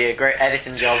properly. It's going to be a great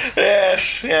editing job.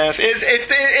 Yes. It's,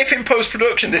 if in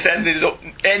post-production this ends up...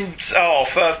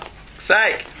 for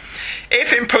sake.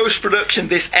 If in post-production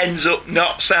this ends up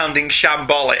not sounding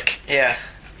shambolic, Yeah.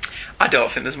 I don't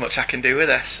think there's much I can do with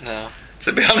this. No.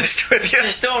 To be honest with you.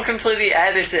 Just don't completely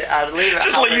edit it and leave it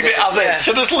Just how leave it as yeah. is.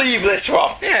 Should just leave this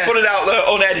one. Yeah. Put it out there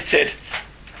unedited.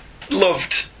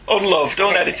 Loved. Unloved.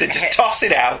 Unedited. Just toss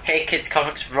it out. Hey Kids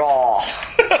Comics Raw.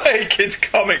 Hey Kids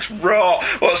Comics Raw.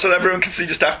 What, so everyone can see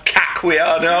just how cack we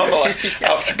are normally.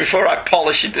 Before I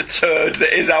polish the turd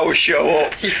that is our show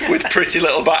up with pretty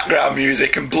little background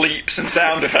music and bleeps and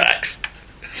sound effects.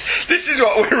 This is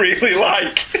what we really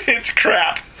like. It's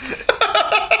crap.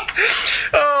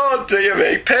 Oh dear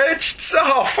me. Page...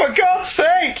 Oh, for God's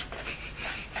sake.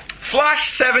 Flash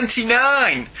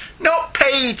 79. Not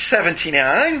page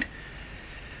 79.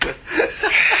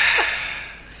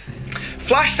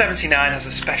 Flash 79 has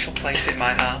a special place in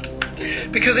my heart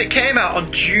because it came out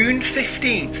on June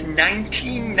 15th,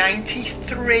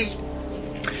 1993.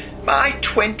 My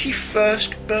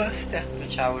 21st birthday.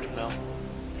 Which I wouldn't know.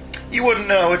 You wouldn't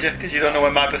know, would you? Because you don't know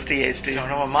when my birthday is, do you? I don't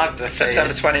know what my birthday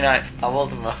September is. 29th. How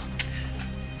old am I?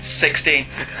 16.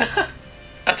 I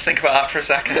had to think about that for a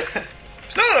second.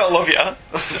 It's not that I don't love you.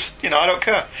 It's just, I don't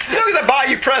care. As long as I buy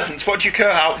you presents, what do you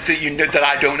care how do you know that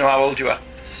I don't know how old you are?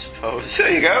 I suppose.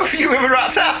 There you go. You have a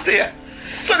rat's ass, do you?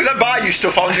 As long as I buy you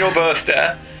stuff on your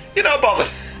birthday, you're not bothered.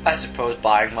 I suppose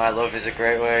buying my love is a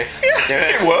great way Yeah, to do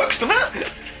it. it works, doesn't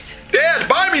it? Dad,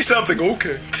 buy me something.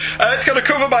 Okay. It's got a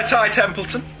cover by Ty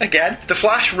Templeton. Again, the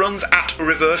Flash runs at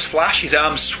Reverse Flash, his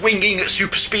arms swinging at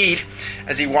super speed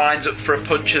as he winds up for a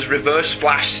punch as Reverse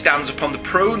Flash stands upon the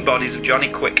prone bodies of Johnny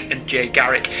Quick and Jay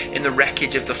Garrick in the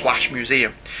wreckage of the Flash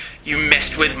Museum. You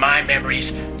messed with my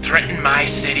memories, threatened my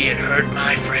city and hurt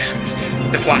my friends.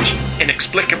 The Flash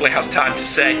inexplicably has time to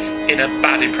say, in a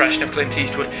bad impression of Clint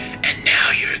Eastwood, and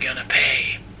now you're gonna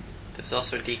pay. There's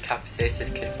also a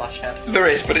decapitated Kid Flash head. There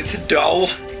is, but it's a doll.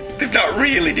 They've not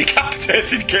really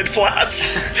decapitated Kid Flash.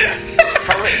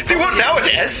 They won't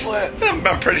nowadays.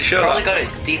 I'm pretty sure. Probably got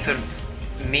its deep and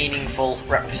meaningful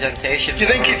representation. Do you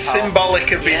think it's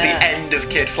symbolic of being Yeah. the end of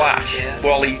Kid Flash? Yeah.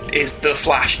 Wally is the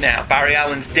Flash now. Barry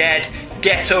Allen's dead.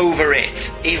 Get over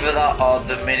it. Either that or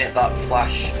the minute that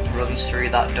Flash runs through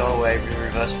that doorway,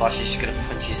 Reverse Flash is just going to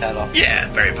punch his head off. Yeah,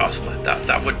 very possibly.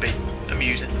 That would be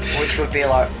amusing. Which would be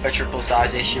like a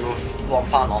triple-sized issue of one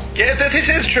panel. Yeah, this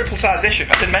is a triple-sized issue.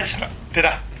 I didn't mention that, did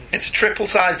I? It's a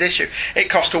triple-sized issue. It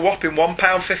cost a whopping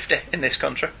 £1.50 in this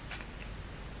country.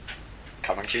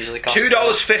 Comics usually cost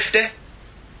 $2.50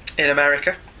 in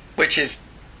America, which is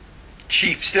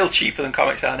cheap, still cheaper than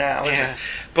comics are now, isn't Yeah. it?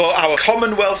 But our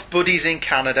Commonwealth buddies in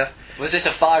Canada Was this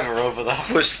a fiver over though?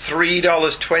 was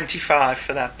 $3.25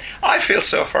 for them. I feel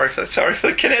so sorry for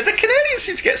the Canadians. The Canadians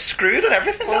seem to get screwed on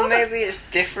everything. Well, don't they? maybe it's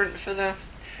different for them.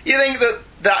 You think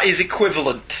that is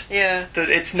equivalent? Yeah. That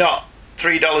it's not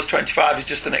 $3.25 is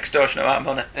just an extortionate amount of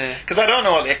money? Yeah. Because I don't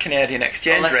know what the Canadian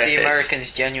exchange Unless rate the is.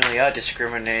 Americans genuinely are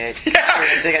discriminating Yeah.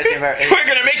 against the Americans. We're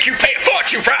going to make you pay a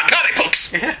fortune for our comic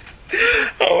books.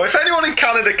 Oh, if anyone in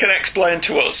Canada can explain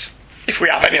to us, if we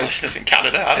have any listeners in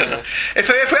Canada, I don't know. If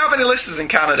we have any listeners in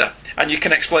Canada and you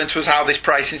can explain to us how this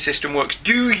pricing system works,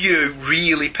 do you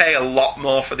really pay a lot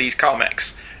more for these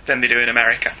comics than they do in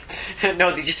America?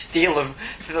 No, they just steal them.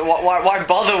 Why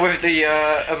bother with the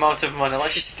amount of money?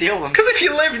 Let's just steal them. Because if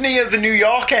you live near the New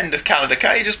York end of Canada,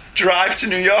 can't you just drive to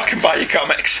New York and buy your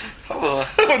comics? Probably.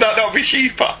 Would that not be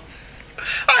cheaper?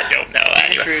 I don't know.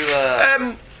 Anyway.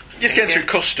 Through, Just getting through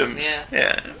customs.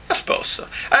 Yeah, I suppose so.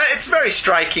 It's a very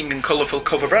striking and colourful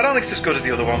cover, but I don't think it's as good as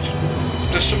the other ones.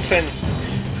 There's something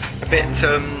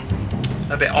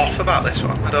a bit off about this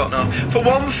one. I don't know. For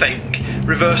one thing,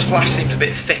 Reverse Flash seems a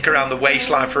bit thick around the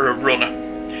waistline for a runner,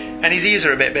 and his ears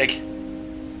are a bit big.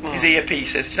 His ear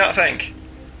pieces. Do you not think?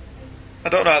 I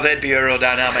don't know how they'd be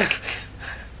aerodynamic.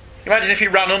 Imagine if he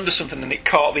ran under something and it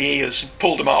caught the ears and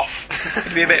pulled them off.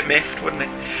 It'd be a bit miffed, wouldn't it?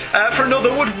 For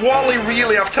another, would Wally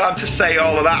really have time to say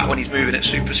all of that when he's moving at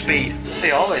super speed?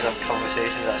 They always have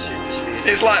conversations at super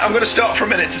speed. It's like, I'm going to stop for a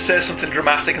minute to say something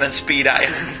dramatic and then speed at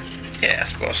him. Yeah, I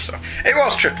suppose so. It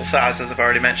was triple sized, as I've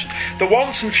already mentioned. The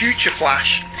Once and Future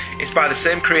Flash is by the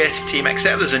same creative team,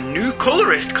 except there's a new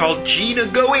colourist called Gina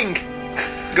Going.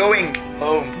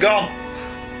 Home. Gone.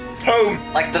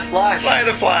 Home. Like the Flash. Like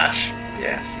the Flash.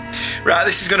 Yes. Right,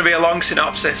 this is going to be a long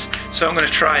synopsis, so I'm going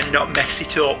to try and not mess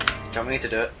it up. Do you want me to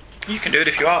do it? You can do it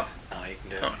if you want. No, you can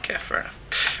do it. Okay, fair enough.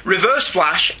 Reverse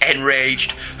Flash,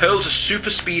 enraged, hurls a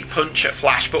super speed punch at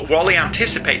Flash, but Wally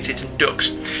anticipates it and ducks.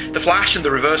 The Flash and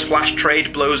the Reverse Flash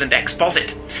trade blows and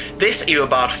exposit. This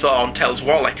Eobard Thawne tells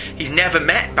Wally he's never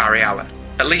met Barry Allen,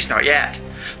 at least not yet.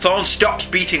 Thawne stops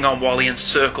beating on Wally and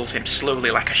circles him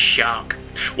slowly like a shark.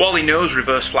 Wally knows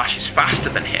Reverse Flash is faster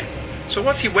than him, so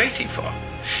what's he waiting for?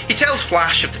 He tells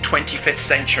Flash of the 25th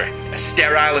century, a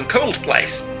sterile and cold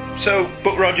place. So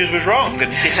Buck Rogers was wrong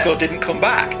and disco didn't come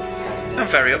back. I'm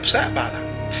very upset by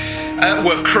that.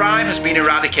 Where crime has been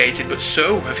eradicated, but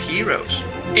so have heroes.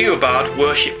 Eobard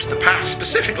worshipped the past,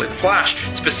 specifically the Flash,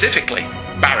 specifically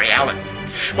Barry Allen.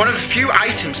 One of the few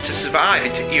items to survive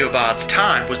into Eobard's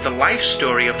time was the life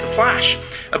story of the Flash,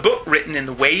 a book written in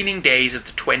the waning days of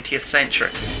the 20th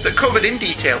century that covered in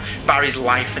detail Barry's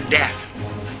life and death.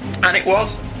 And it was.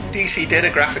 DC did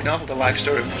a graphic novel, The Life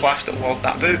Story of the Flash, that was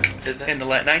that book. Did they? In the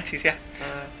late 90s,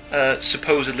 yeah.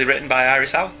 Supposedly written by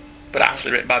Iris Allen, but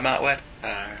actually written by Mark Waid.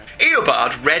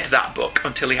 Eobard read that book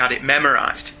until he had it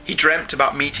memorised. He dreamt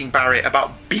about meeting Barry,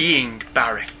 about being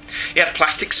Barry. He had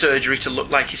plastic surgery to look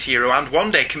like his hero and one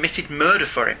day committed murder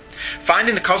for him.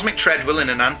 Finding the cosmic treadwheel in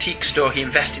an antique store, he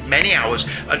invested many hours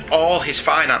and all his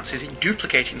finances in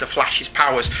duplicating the Flash's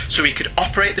powers so he could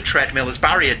operate the treadmill as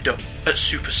Barry had done, at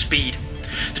super speed.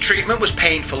 The treatment was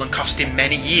painful and cost him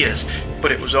many years,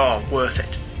 but it was all worth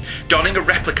it. Donning a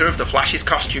replica of the Flash's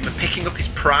costume and picking up his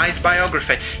prized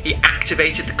biography, he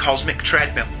activated the cosmic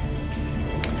treadmill.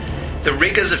 The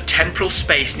rigours of temporal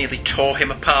space nearly tore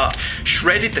him apart,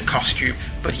 shredded the costume,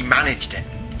 but he managed it.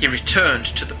 He returned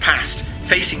to the past,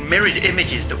 facing mirrored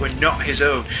images that were not his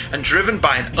own, and driven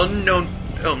by an unknown...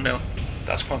 Oh no,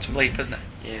 that's Quantum Leap, isn't it?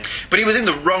 Yeah. But he was in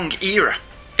the wrong era.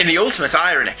 In the ultimate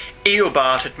irony,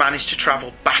 Eobard had managed to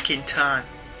travel back in time,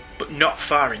 but not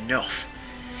far enough.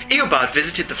 Eobard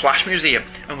visited the Flash Museum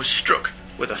and was struck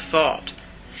with a thought.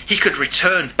 He could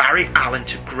return Barry Allen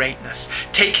to greatness,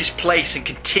 take his place and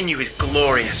continue his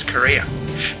glorious career.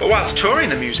 But whilst touring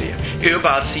the museum,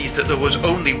 Eobard sees that there was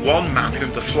only one man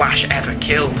whom the Flash ever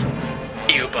killed.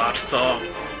 Eobard Thawne.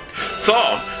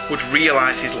 Thawne would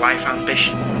realise his life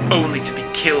ambition, only to be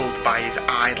killed by his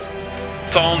idol.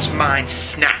 Thawne's mind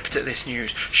snapped at this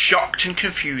news. Shocked and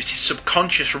confused, his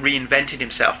subconscious reinvented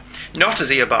himself, not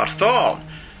as Eobard Thawne,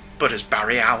 but as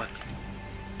Barry Allen.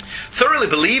 Thoroughly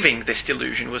believing this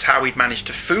delusion was how he'd managed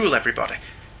to fool everybody,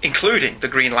 including the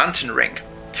Green Lantern ring.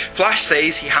 Flash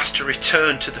says he has to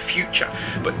return to the future,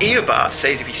 but Eobard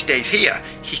says if he stays here,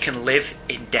 he can live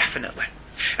indefinitely.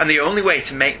 And the only way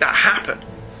to make that happen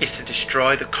is to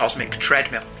destroy the cosmic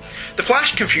treadmill. The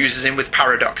Flash confuses him with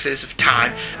paradoxes of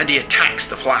time, and he attacks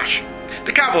the Flash.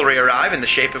 The cavalry arrive in the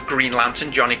shape of Green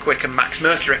Lantern, Johnny Quick and Max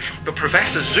Mercury, but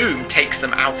Professor Zoom takes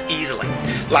them out easily.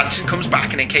 Lantern comes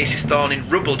back and encases Thawne in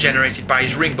rubble generated by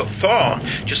his ring, but Thawne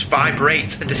just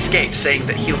vibrates and escapes, saying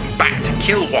that he'll be back to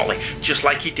kill Wally, just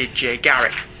like he did Jay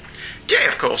Garrick. Jay,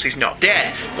 of course, is not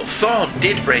dead, but Thawne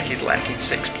did break his leg in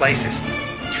 6 places.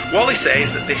 Wally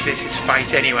says that this is his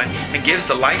fight anyway, and gives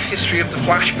the life history of the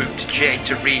Flash book to Jay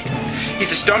to read.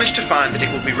 He's astonished to find that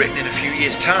it will be written in a few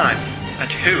years' time,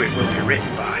 and who it will be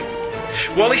written by.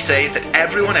 Wally says that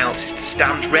everyone else is to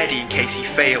stand ready in case he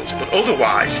fails, but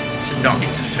otherwise to not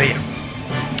interfere.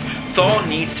 Thawne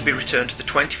needs to be returned to the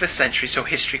 25th century so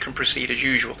history can proceed as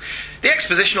usual. The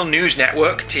Expositional News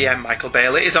Network, TM Michael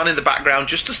Bailey, is on in the background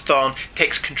just as Thawne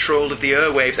takes control of the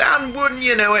airwaves, and wouldn't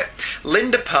you know it,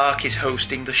 Linda Park is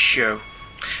hosting the show.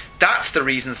 That's the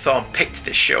reason Thawne picked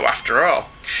this show after all.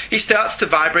 He starts to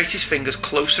vibrate his fingers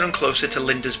closer and closer to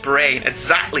Linda's brain,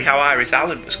 exactly how Iris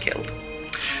Allen was killed.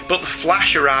 But the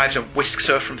Flash arrives and whisks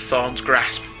her from Thawne's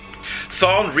grasp.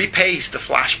 Thawne repays the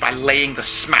Flash by laying the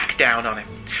smack down on him.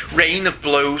 Rain of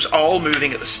blows, all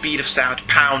moving at the speed of sound,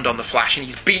 pound on the Flash, and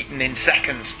he's beaten in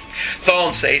seconds.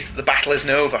 Thawne says that the battle isn't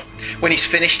over. When he's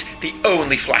finished, the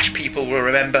only Flash people will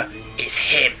remember is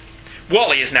him.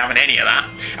 Wally isn't having any of that.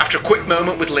 After a quick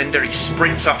moment with Linda, he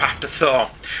sprints off after Thawne.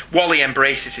 Wally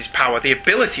embraces his power. The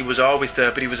ability was always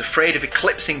there, but he was afraid of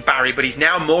eclipsing Barry, but he's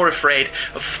now more afraid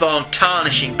of Thawne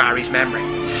tarnishing Barry's memory.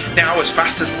 Now, as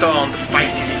fast as Thawne, the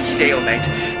fight is in stalemate.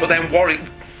 But then Wally...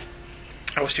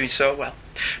 I was doing so well.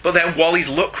 But then Wally's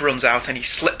luck runs out and he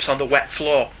slips on the wet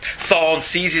floor. Thawne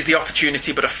seizes the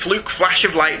opportunity, but a fluke flash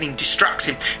of lightning distracts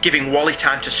him, giving Wally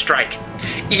time to strike.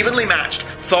 Evenly matched,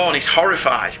 Thawne is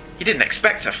horrified. He didn't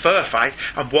expect a fair fight,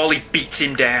 and Wally beats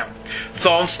him down.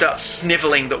 Thawne starts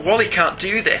snivelling that Wally can't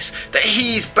do this, that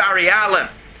he's Barry Allen.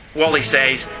 Wally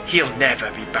says he'll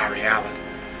never be Barry Allen.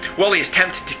 Wally is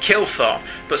tempted to kill Thawne,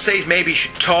 but says maybe he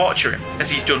should torture him, as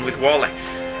he's done with Wally.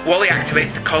 Wally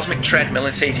activates the cosmic treadmill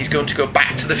and says he's going to go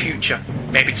back to the future.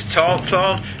 Maybe to taunt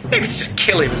Thawne, maybe to just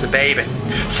kill him as a baby.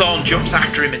 Thawne jumps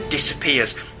after him and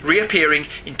disappears, reappearing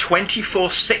in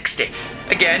 2460,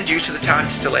 again due to the time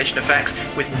distillation effects,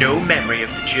 with no memory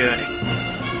of the journey.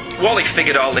 Wally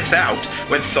figured all this out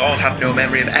when Thawne had no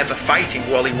memory of ever fighting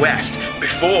Wally West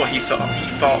before he thought he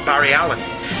fought Barry Allen.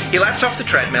 He leapt off the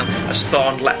treadmill as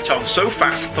Thawne leapt on so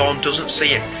fast Thawne doesn't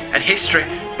see it, and history,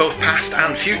 both past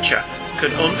and future,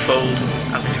 can unfold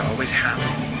as it always has.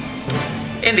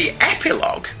 In the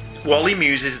epilogue, Wally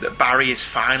muses that Barry is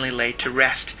finally laid to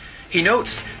rest. He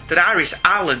notes that Iris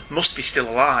Allen must be still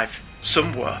alive,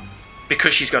 somewhere,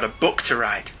 because she's got a book to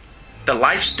write. The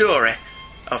life story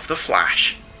of the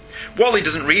Flash. Wally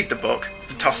doesn't read the book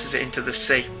and tosses it into the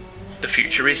sea. The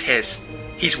future is his.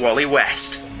 He's Wally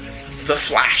West. The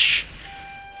Flash.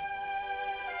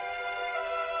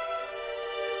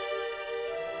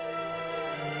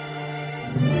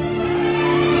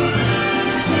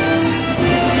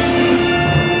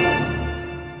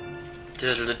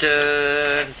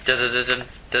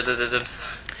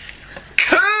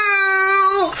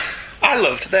 Cool! I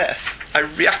loved this.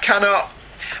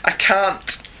 I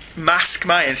can't mask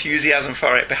my enthusiasm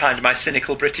for it behind my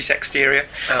cynical British exterior.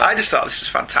 I just thought this was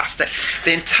fantastic.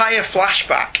 The entire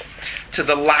flashback to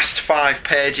the last 5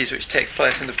 pages, which takes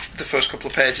place in the first couple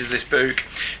of pages of this book,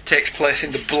 takes place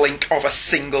in the blink of a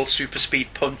single super speed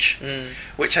punch,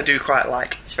 which I do quite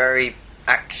like. It's very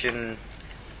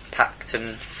action-packed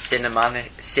and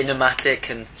cinematic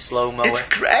and slow-mo. It's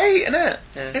great, isn't it?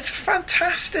 Yeah. It's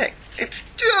fantastic. It's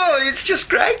just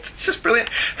great. It's just brilliant.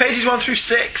 Pages 1 through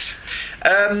 6.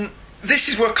 This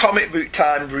is where comic book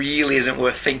time really isn't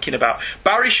worth thinking about.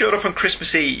 Barry showed up on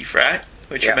Christmas Eve, right?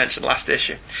 Which we mentioned last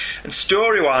issue. And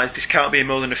story-wise, this can't be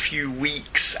more than a few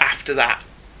weeks after that.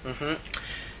 Mm-hmm.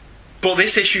 But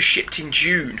this issue shipped in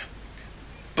June.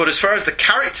 But as far as the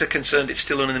character concerned, it's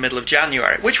still in the middle of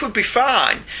January, which would be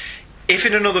fine if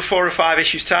in another 4 or 5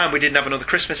 issues' time we didn't have another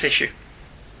Christmas issue.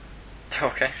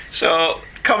 Okay. So,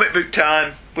 comic book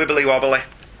time, wibbly-wobbly,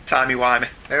 timey-wimey.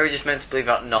 Maybe we're just meant to believe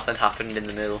that nothing happened in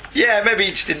the middle. Yeah, maybe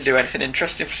he just didn't do anything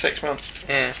interesting for 6 months.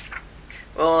 Yeah.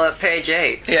 Well, at page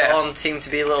 8, Dawn seemed to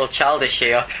be a little childish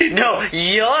here. No,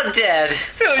 you're dead.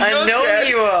 No, I know dead.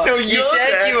 you are. No, you said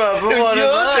dead. you were, but no, what am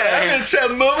you're I? dead. I'm going to tell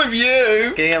Mum of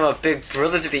you. Gonna get my big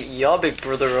brother to beat your big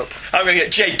brother up. I'm going to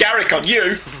get Jay Garrick on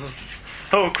you.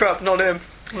 Oh crap, not him.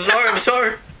 I'm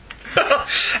sorry.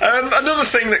 Another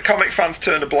thing that comic fans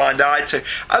turn a blind eye to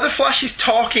are the Flashes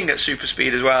talking at super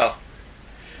speed as well.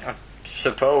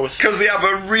 Suppose. Because they have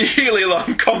a really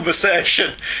long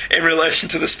conversation in relation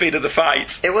to the speed of the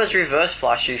fight. It was Reverse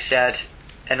Flash who said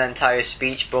an entire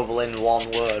speech bubble in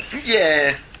one word.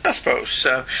 Yeah, I suppose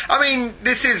so. I mean,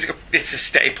 it's a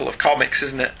staple of comics,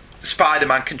 isn't it?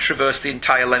 Spider-Man can traverse the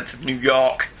entire length of New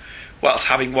York whilst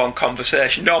having one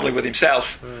conversation, normally with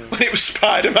himself. When it was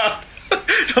Spider-Man,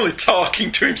 only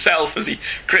talking to himself as he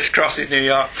crisscrosses New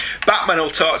York. Batman will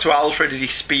talk to Alfred as he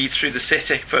speeds through the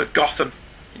city for Gotham.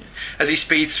 As he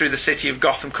speeds through the city of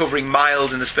Gotham, covering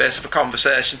miles in the space of a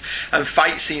conversation, and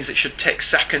fight scenes that should take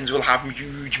seconds will have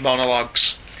huge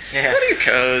monologues. Yeah. Who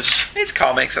cares? It's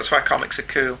comics, that's why comics are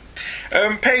cool.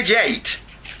 Page 8.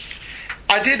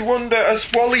 I did wonder, has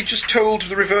Wally just told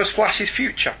the Reverse Flash's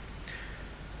future?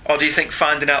 Or do you think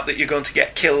finding out that you're going to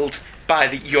get killed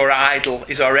by your idol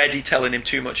is already telling him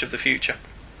too much of the future?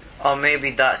 Or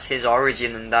maybe that's his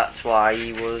origin and that's why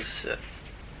he was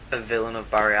a villain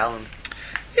of Barry Allen.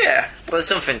 Yeah. But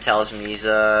something tells me he's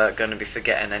going to be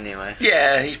forgetting anyway.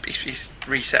 Yeah, his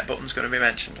reset button's going to be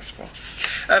mentioned, I suppose.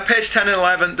 Page 10 and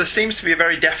 11, there seems to be a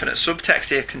very definite subtext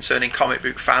here concerning comic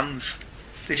book fans.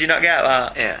 Did you not get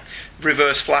that? Yeah.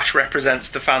 Reverse Flash represents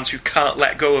the fans who can't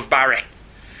let go of Barry,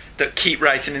 that keep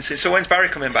writing and say, so when's Barry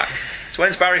coming back? So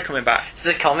when's Barry coming back? It's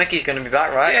a comic, he's going to be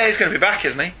back, right? Yeah, he's going to be back,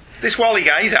 isn't he? This Wally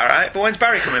guy, he's alright, but when's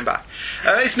Barry coming back?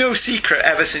 It's no secret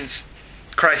ever since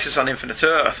Crisis on Infinite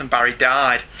Earth and Barry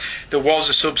died, there was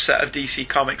a subset of DC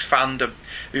Comics fandom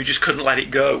who just couldn't let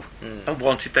it go and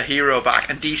wanted the hero back,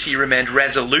 and DC remained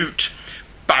resolute.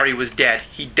 Barry was dead.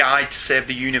 He died to save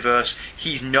the universe.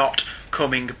 He's not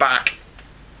coming back.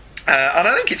 And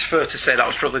I think it's fair to say that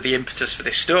was probably the impetus for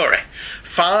this story.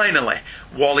 Finally,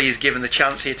 Wally is given the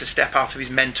chance here to step out of his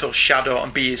mentor's shadow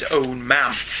and be his own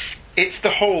man. It's the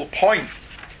whole point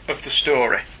of the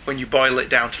story when you boil it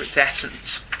down to its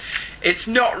essence. It's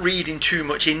not reading too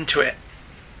much into it,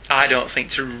 I don't think,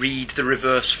 to read the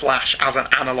Reverse Flash as an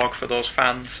analogue for those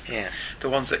fans. Yeah. The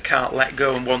ones that can't let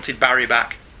go and wanted Barry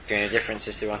back. The only difference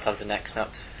is they won't have the neck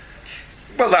snapped.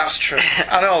 Well, that's true.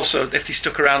 And also, if they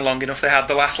stuck around long enough, they had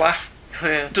the last laugh.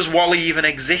 Yeah. Does Wally even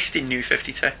exist in New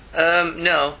 52?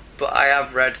 No, but I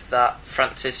have read that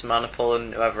Francis Manapul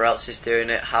and whoever else is doing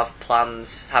it have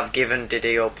given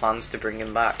Didio plans to bring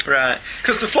him back. Right.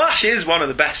 Because The Flash is one of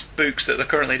the best books that they're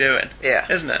currently doing.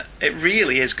 Yeah. Isn't it? It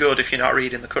really is good if you're not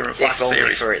reading the current Flash if only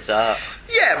series. for its art.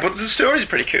 Yeah, but the stories are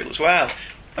pretty cool as well.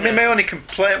 I mean, my only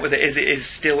complaint with it is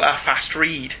still a fast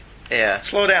read. Yeah.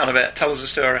 Slow down a bit, tell us a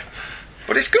story.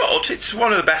 But it's good. It's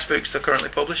one of the best books they're currently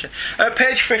publishing.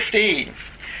 Page 15.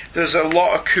 There's a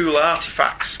lot of cool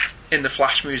artefacts in the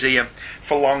Flash Museum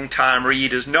for long-time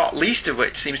readers, not least of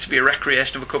which seems to be a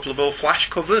recreation of a couple of old Flash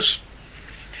covers.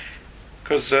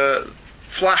 Because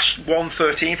Flash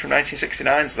 113 from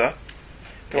 1969's there.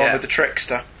 The one with the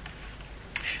Trickster.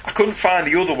 I couldn't find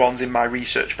the other ones in my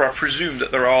research, but I presume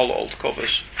that they're all old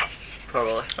covers.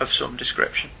 Probably. Of some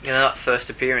description. You know, not first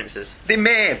appearances. They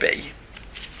may be.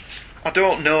 I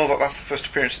don't know that that's the first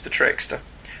appearance of the Trickster.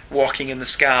 Walking in the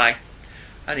Sky.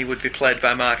 And he would be played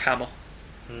by Mark Hamill.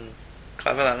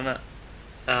 Clever that, isn't it?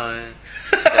 Oh, yeah.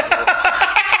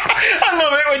 I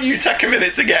love it when you take a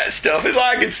minute to get stuff. It's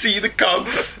like I can see the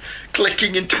cogs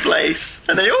clicking into place.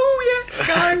 And then, oh yeah,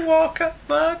 Skywalker,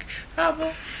 Mark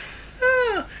Hamill.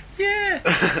 Oh, yeah.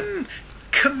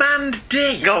 Command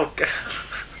D. Go.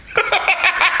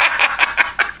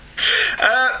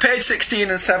 Page 16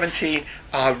 and 17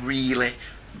 are really,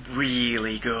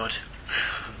 really good.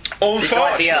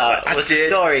 Unfortunately, was the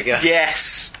story good?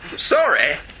 Yes.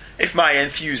 Sorry if my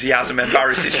enthusiasm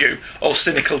embarrasses you, oh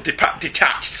cynical,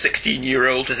 detached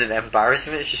 16-year-old. Does it embarrass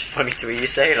me? It's just funny to hear you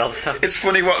say it all the time. It's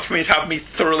funny for me to have me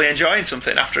thoroughly enjoying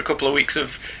something after a couple of weeks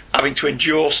of having to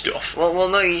endure stuff. Well,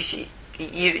 no,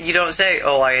 you don't say,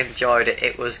 oh, I enjoyed it,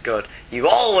 it was good. You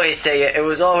always say it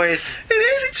was always... It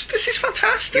is, this is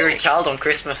fantastic. You're a child on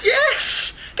Christmas.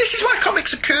 Yes! This is why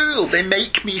comics are cool. They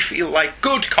make me feel like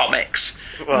good comics.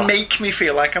 Well, make me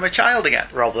feel like I'm a child again.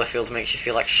 Rob Liefeld makes you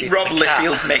feel like shooting Rob a cat.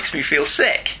 Liefeld makes me feel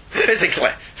sick.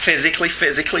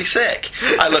 Physically sick.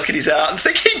 I look at his art and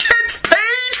think, he gets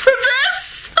paid for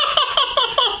this!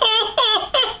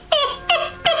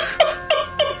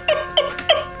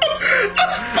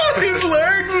 His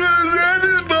legs and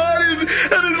his body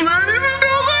and his legs. He's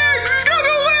got legs! He's got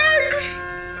no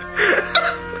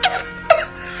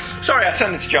legs! Sorry, I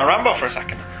turned into John Rambo for a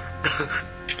second.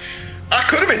 I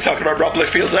could have been talking about Rob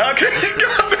Liefeld's art. He's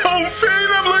got no feet.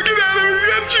 I'm looking at him. He's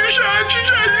got two shines.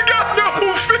 He's got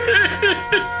no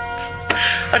feet.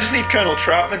 I just need Colonel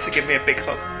Troutman to give me a big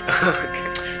hug.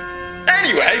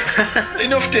 Anyway,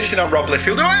 enough dissing on Rob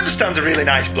Liefeld, who I understand's a really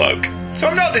nice bloke. So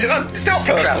I'm not. It's not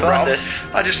personal, Rob.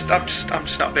 I'm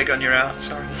just not big on your art.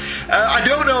 Sorry. I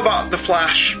don't know about the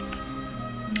Flash.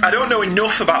 I don't know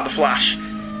enough about the Flash.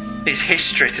 His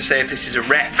history to say if this is a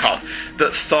retcon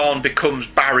that Thawne becomes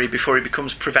Barry before he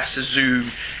becomes Professor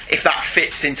Zoom, if that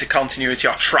fits into continuity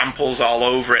or tramples all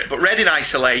over it. But read in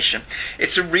isolation,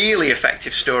 it's a really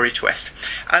effective story twist,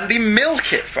 and they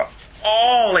milk it for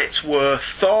all it's worth.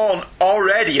 Thawne,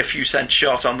 already a few cents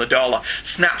short on the dollar,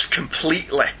 snaps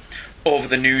completely over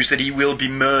the news that he will be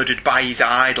murdered by his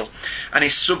idol, and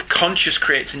his subconscious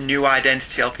creates a new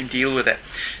identity to help him deal with it.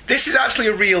 This is actually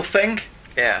a real thing.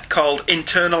 Yeah. Called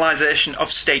internalisation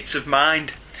of states of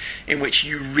mind, in which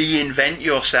you reinvent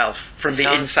yourself from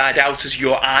the inside out as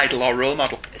your idol or role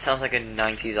model. It sounds like a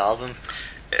 90s album.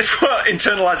 What,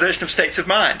 internalisation of states of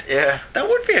mind? Yeah. That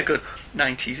would be a good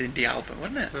 90s indie album,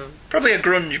 wouldn't it? Probably a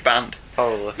grunge band.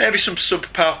 Probably. Maybe some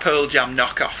Subpar Pearl Jam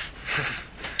knockoff.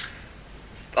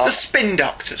 The Spin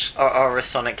Doctors. Or a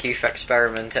Sonic Youth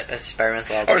experimental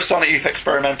album. Or a Sonic Youth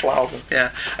experimental album,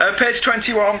 yeah. Page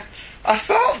 21. I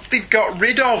thought they'd got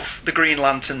rid of the Green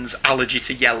Lantern's allergy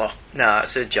to yellow. No,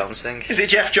 it's a Johns thing. Is it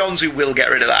Jeff Johns who will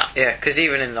get rid of that? Yeah, because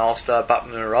even in All-Star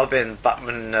Batman and Robin,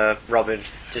 Robin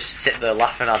just sit there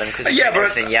laughing at him because he's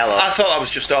everything yellow. I thought that was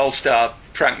just All-Star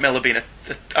Frank Miller being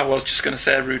I was just going to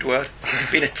say a rude word.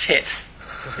 Being a tit.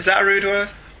 Is that a rude word?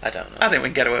 I don't know. I think we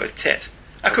can get away with tit.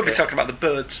 I could be talking about the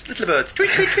birds. Little birds. Tweet,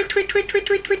 tweet, tweet, tweet, tweet, tweet,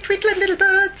 tweet, tweet, tweet, little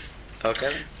birds.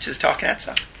 Okay. Which is a Talking Head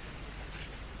song.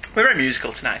 We're very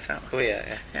musical tonight, aren't we? Oh,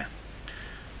 yeah.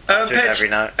 Every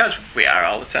night. As we are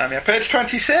all the time, yeah. Page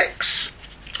 26.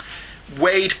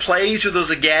 Wade plays with us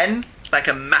again like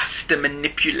a master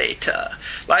manipulator.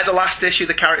 Like the last issue,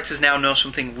 the characters now know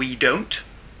something we don't.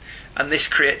 And this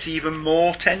creates even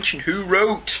more tension. Who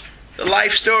wrote the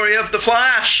life story of The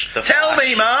Flash? Tell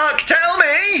me, Mark, tell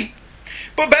me!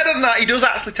 But better than that, he does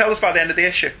actually tell us by the end of the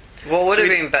issue. What would have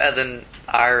been better than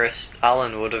Iris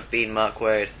Allen would have been Mark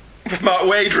Waid? Mark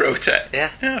Waid wrote it?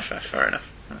 Yeah. Yeah, fair enough.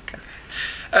 Okay.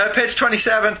 Page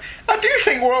 27. I do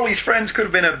think Wally's friends could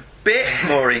have been a bit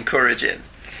more encouraging,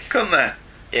 couldn't they?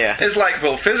 Yeah. It's like,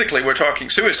 well, physically we're talking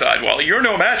suicide, Wally. You're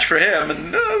no match for him,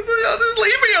 and just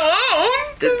leave me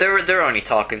alone. They're only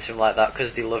talking to him like that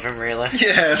because they love him, really.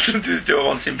 Yeah, just don't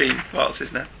want him being, what's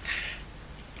his name?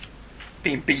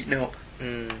 Being beaten up.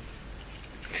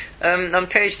 On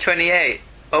page 28,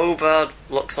 Obard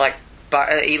looks like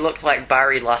he looked like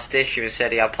Barry last issue and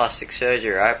said he had plastic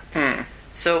surgery, right?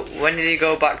 So when did he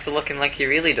go back to looking like he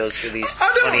really does with these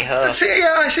funny hair?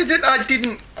 I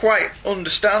didn't quite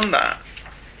understand that.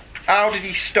 How did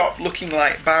he stop looking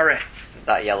like Barry?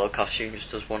 That yellow costume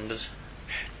just does wonders.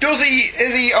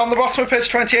 Is he on the bottom of page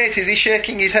 28, is he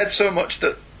shaking his head so much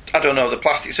that, I don't know, the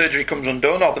plastic surgery comes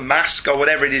undone, or the mask, or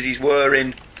whatever it is he's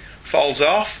wearing falls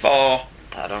off, or...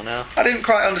 I don't know. I didn't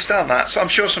quite understand that, so I'm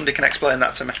sure somebody can explain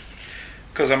that to me.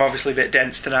 Because I'm obviously a bit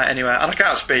dense tonight anyway, and I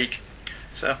can't speak.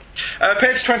 So,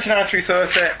 page 29 through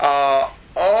 30 are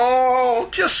all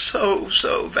just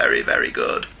so very, very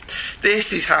good.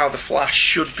 This is how the Flash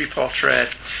should be portrayed.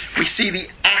 We see the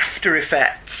after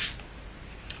effects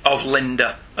of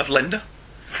Linda.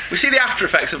 We see the after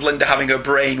effects of Linda having her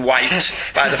brain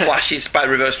wiped by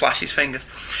Reverse Flash's fingers.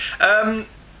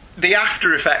 The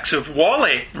after effects of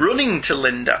Wally running to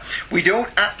Linda. We don't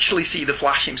actually see the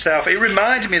Flash himself. It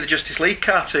reminded me of the Justice League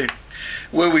cartoon,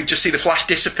 where we just see the Flash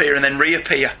disappear and then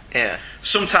reappear. Yeah.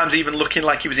 Sometimes even looking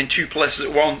like he was in two places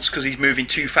at once because he's moving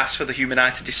too fast for the human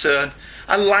eye to discern.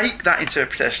 I like that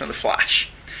interpretation of the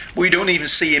Flash. We don't even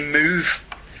see him move.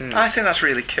 I think that's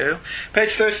really cool. Page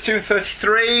 32 and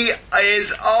 33 is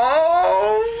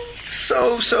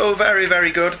so very,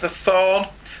 very good. The Thorn,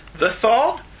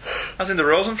 as in the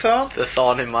Rosenthorn. The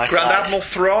thorn in my Grand side. Admiral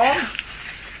Thrawn.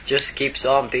 Just keeps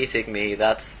on beating me,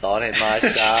 that thorn in my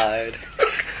side.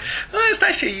 Oh, it's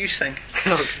nice to hear you sing.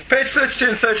 Page 32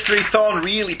 and 33, Thorn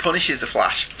really punishes the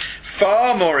Flash.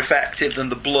 Far more effective than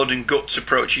the blood and guts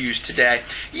approach used today.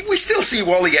 We still see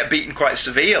Wally get beaten quite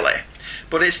severely,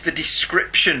 but it's the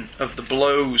description of the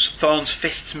blows, Thorn's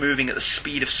fists moving at the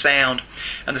speed of sound,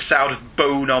 and the sound of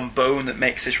bone on bone that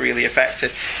makes this really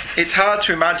effective. It's hard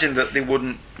to imagine that they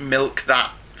wouldn't milk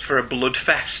that for a blood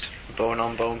fest. Bone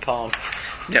on bone palm.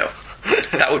 No.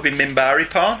 That would be Minbari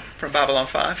Pawn from Babylon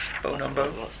 5. Bone on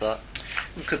bone. What's that?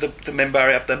 Could the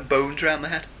Minbari have them bones around the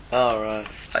head? Oh,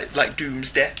 right. Like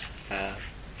Doomsday. Yeah.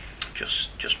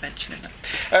 Just mentioning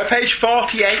that. Page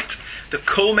 48, the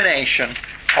culmination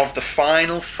of the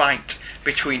final fight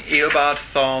between Eobard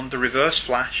Thawne, the Reverse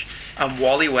Flash, and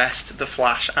Wally West, the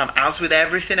Flash. And as with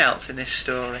everything else in this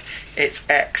story, it's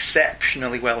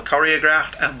exceptionally well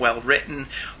choreographed and well written.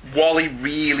 Wally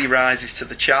really rises to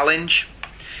the challenge,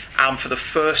 and for the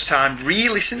first time,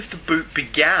 really since the book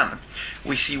began,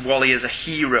 we see Wally as a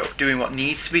hero, doing what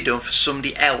needs to be done for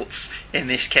somebody else, in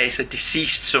this case a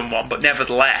deceased someone, but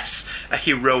nevertheless a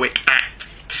heroic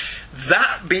act.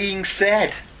 That being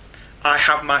said, I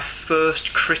have my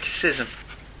first criticism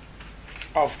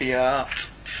of the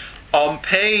art. On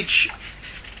page,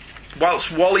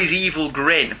 whilst Wally's evil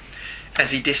grin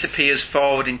as he disappears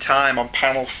forward in time on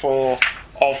panel 4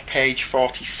 of page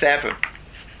 47,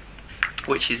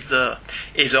 which is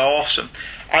awesome.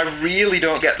 I really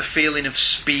don't get the feeling of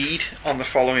speed on the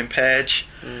following page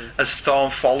as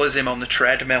Thawne follows him on the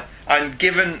treadmill. And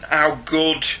given how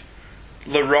good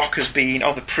LaRock has been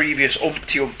on the previous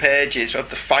umpteen pages of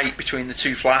the fight between the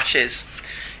two Flashes,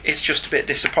 it's just a bit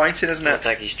disappointing, isn't it? Looks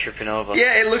like he's tripping over.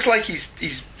 Yeah, it looks like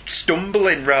he's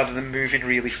stumbling rather than moving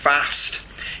really fast.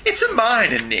 It's a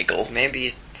minor niggle.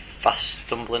 Maybe fast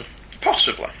stumbling.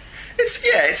 Possibly.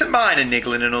 It's a minor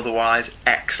niggle in an otherwise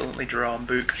excellently drawn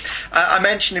book. I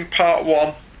mentioned in part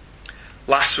 1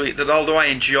 last week that although I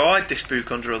enjoyed this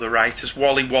book under other writers,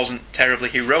 Wally wasn't terribly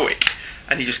heroic,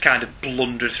 and he just kind of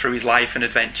blundered through his life and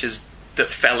adventures that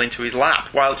fell into his lap.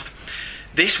 Whilst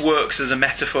this works as a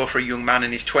metaphor for a young man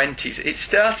in his 20s, it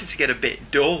started to get a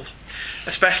bit dull,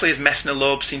 especially as Messner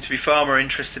Loeb seemed to be far more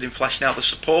interested in fleshing out the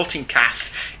supporting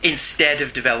cast instead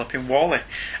of developing Wally.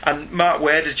 And Mark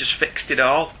Waid has just fixed it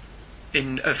all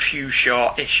in a few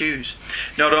short issues.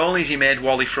 Not only has he made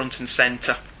Wally front and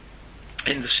centre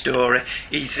in the story,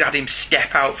 he's had him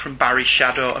step out from Barry's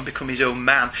shadow and become his own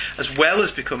man, as well as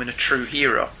becoming a true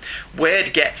hero.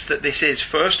 Waid gets that this is,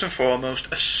 first and foremost,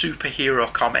 a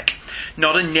superhero comic,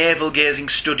 not a navel-gazing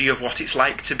study of what it's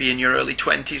like to be in your early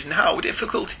 20s and how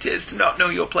difficult it is to not know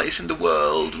your place in the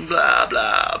world, and blah,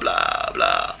 blah, blah,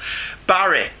 blah.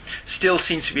 Barry still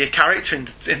seems to be a character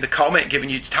in the comic, given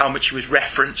you how much he was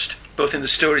referenced, both in the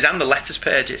stories and the letters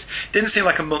pages. Didn't seem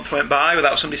like a month went by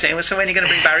without somebody saying, well, so when are you going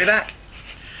to bring Barry back?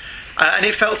 And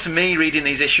it felt to me, reading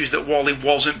these issues, that Wally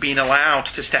wasn't being allowed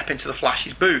to step into the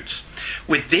Flash's boots.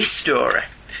 With this story,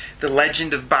 the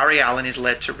legend of Barry Allen is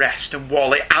laid to rest, and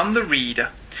Wally and the reader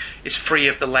is free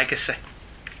of the legacy.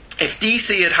 If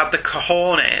DC had had the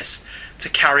cojones to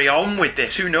carry on with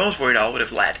this, who knows where it all would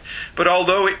have led. But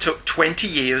although it took 20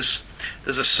 years,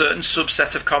 there's a certain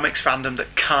subset of comics fandom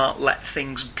that can't let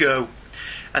things go.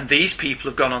 And these people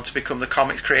have gone on to become the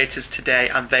comics creators today,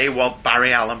 and they want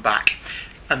Barry Allen back.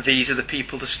 And these are the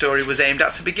people the story was aimed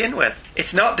at to begin with.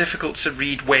 It's not difficult to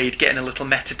read Waid getting a little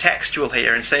metatextual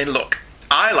here and saying, look,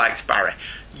 I liked Barry,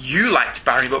 you liked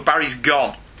Barry, but Barry's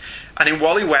gone. And in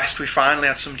Wally West, we finally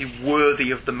had somebody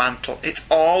worthy of the mantle. It's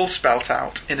all spelt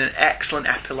out in an excellent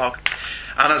epilogue.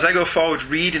 And as I go forward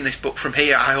reading this book from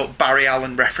here, I hope Barry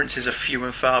Allen references are few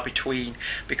and far between,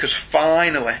 because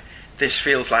finally this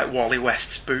feels like Wally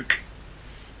West's book.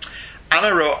 And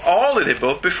I wrote all of the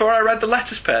above before I read the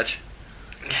letters page.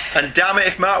 And damn it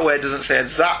if Mark Waid doesn't say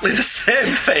exactly the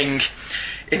same thing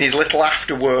in his little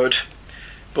afterword,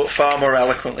 but far more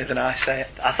eloquently than I say it.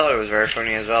 I thought it was very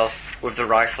funny as well, with the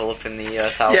rifle up in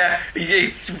the tower. Yeah,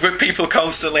 with people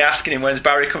constantly asking him when's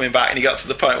Barry coming back, and he got to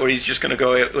the point where he's just going to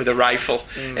go with a rifle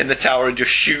in the tower and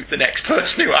just shoot the next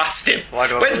person who asked him.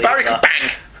 When's Barry come? Bang!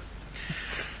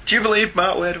 Do you believe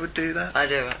Mark Waid would do that? I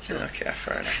do, actually. Okay,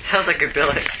 fair enough. Sounds like a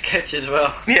Bill Hicks sketch as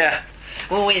well. Yeah.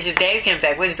 Well, when's Barry coming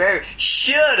back? When's Barry?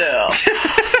 Shut up!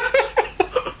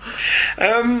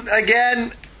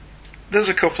 Again, there's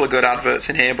a couple of good adverts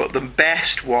in here, but the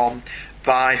best one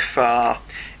by far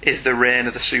is the Reign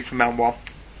of the Superman one,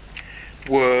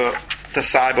 where the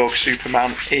cyborg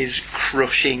Superman is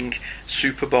crushing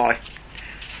Superboy.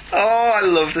 Oh, I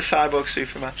love the cyborg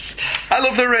Superman. I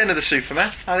love the Reign of the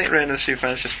Superman. I think Reign of the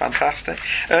Superman is just fantastic.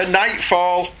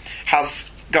 Nightfall has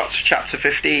got to chapter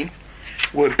 15,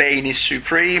 where Bane is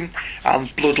supreme and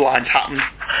bloodlines happen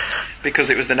because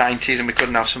it was the 90s and we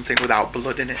couldn't have something without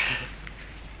blood in it.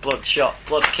 Bloodshot,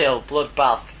 blood kill,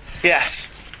 bloodbath. Yes.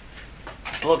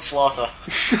 Blood slaughter.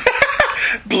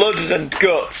 Blood and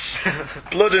guts.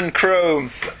 Blood and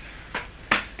chrome.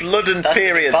 Blood and That's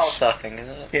periods. That's the Battlestar thing, isn't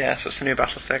it? Yes, that's the new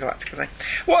Battlestar Galactica thing.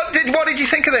 What did you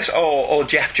think of this? Or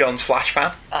Jeff Johns Flash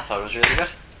fan? I thought it was really good.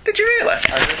 Did you really?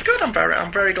 I did. Good. I'm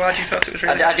very glad you thought it was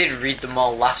really good. I did read them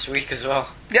all last week as well.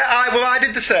 Yeah, I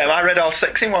did the same. I read all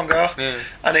 6 in one go,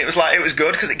 and it was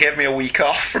good because it gave me a week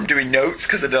off from doing notes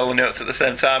because I did all the notes at the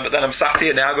same time. But then I'm sat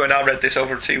here now going, I read this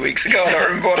over 2 weeks ago and I don't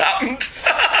remember what happened.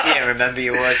 You didn't remember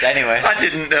your words anyway. I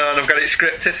didn't know, and I've got it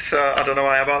scripted, so I don't know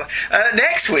why I bother.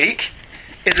 Next week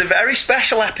is a very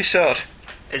special episode.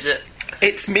 Is it?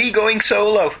 It's me going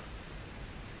solo.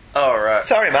 Oh, right.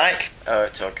 Sorry, Mike. Oh,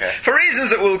 it's okay. For reasons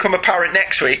that will become apparent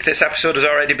next week, this episode has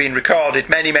already been recorded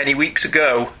many, many weeks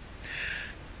ago.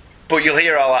 But you'll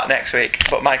hear all that next week.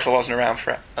 But Michael wasn't around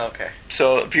for it. Okay.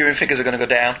 So viewing figures are going to go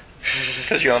down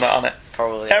because you're not on it.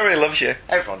 Probably. Everybody loves you.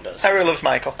 Everyone does. Everybody loves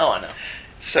Michael. Oh, I know.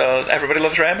 So everybody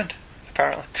loves Raymond,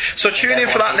 apparently. So tune in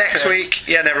for that next week.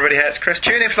 Yeah, and everybody hates Chris.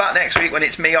 Tune in for that next week when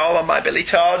it's me all on my Billy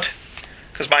Todd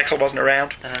because Michael wasn't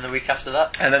around. And then the week after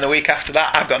that? And then the week after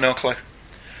that, I've got no clue.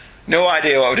 No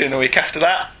idea what we're doing the week after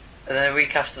that. And then the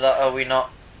week after that, are we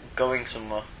not going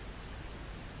somewhere?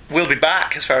 We'll be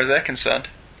back as far as they're concerned.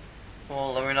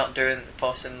 Well, are we not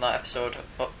posting that episode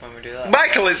up when we do that?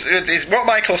 Michael is what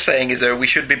Michael's saying is that we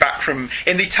should be back from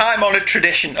in the time-honoured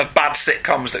tradition of bad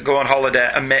sitcoms that go on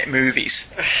holiday and make movies.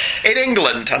 In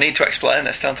England, I need to explain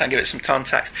this, don't I? Give it some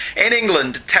context. In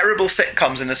England, terrible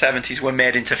sitcoms in the 70s were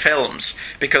made into films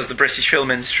because the British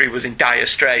film industry was in dire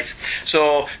straits.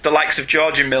 So the likes of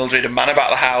George and Mildred and Man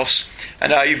About the House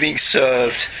and Are You Being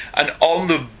Served and on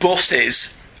the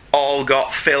buses all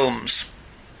got films.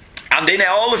 And in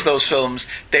all of those films,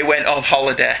 they went on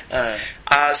holiday.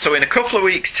 So in a couple of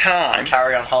weeks' time...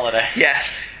 Carry on holiday.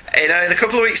 Yes. In a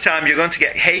couple of weeks' time, you're going to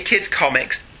get Hey Kids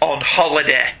Comics on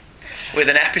holiday with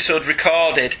an episode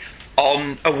recorded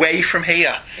on away from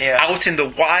here. Yeah. Out in the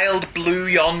wild blue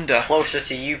yonder. Closer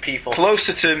to you people.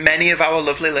 Closer to many of our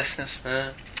lovely listeners.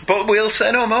 But we'll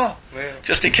say no more.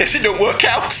 Just in case it don't work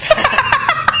out.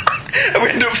 And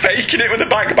we end up faking it with a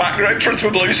bag right in front of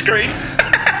a blue screen.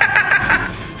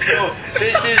 So,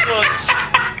 this is us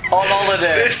on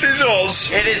holiday. This is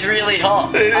us. It is really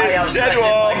hot. It I am is sweating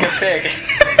like a pig.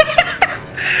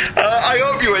 I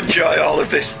hope you enjoy all of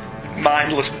this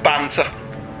mindless banter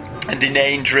and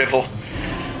inane drivel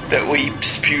that we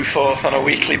spew forth on a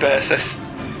weekly basis.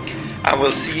 And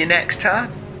we'll see you next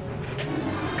time.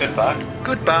 Goodbye.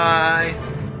 Goodbye.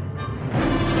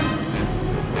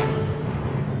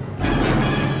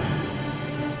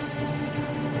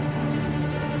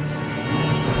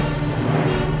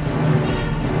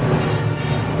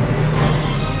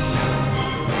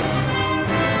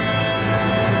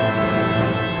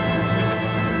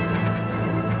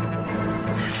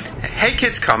 Hey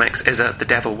Kids Comics is a The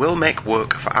Devil Will Make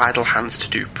Work for Idle Hands to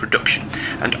Do production,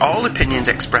 and all opinions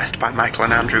expressed by Michael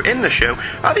and Andrew in the show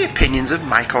are the opinions of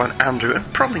Michael and Andrew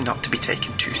and probably not to be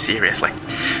taken too seriously.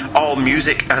 All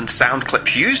music and sound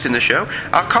clips used in the show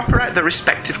are copyright the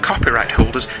respective copyright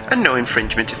holders and no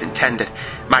infringement is intended.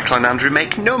 Michael and Andrew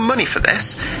make no money for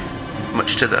this,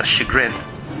 much to their chagrin.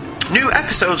 New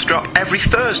episodes drop every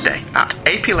Thursday at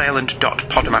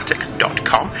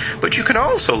apleyland.podomatic.com, but you can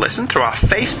also listen through our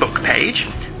Facebook page,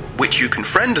 which you can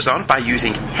friend us on by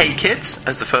using Hey Kids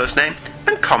as the first name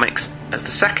and Comics as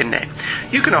the second name.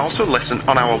 You can also listen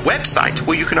on our website,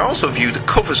 where you can also view the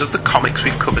covers of the comics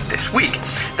we've covered this week.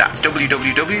 That's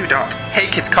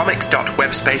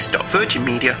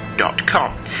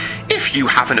www.heykidscomics.webspace.virginmedia.com. If you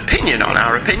have an opinion on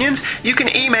our opinions, you can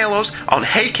email us on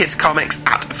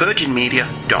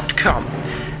heykidscomics@virginmedia.com.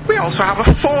 We also have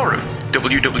a forum,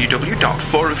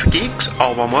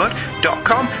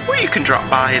 www.forumforgeeks.com, where you can drop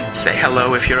by and say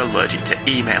hello if you're allergic to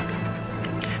email.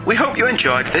 We hope you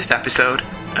enjoyed this episode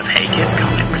of Hey Kids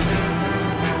Comics.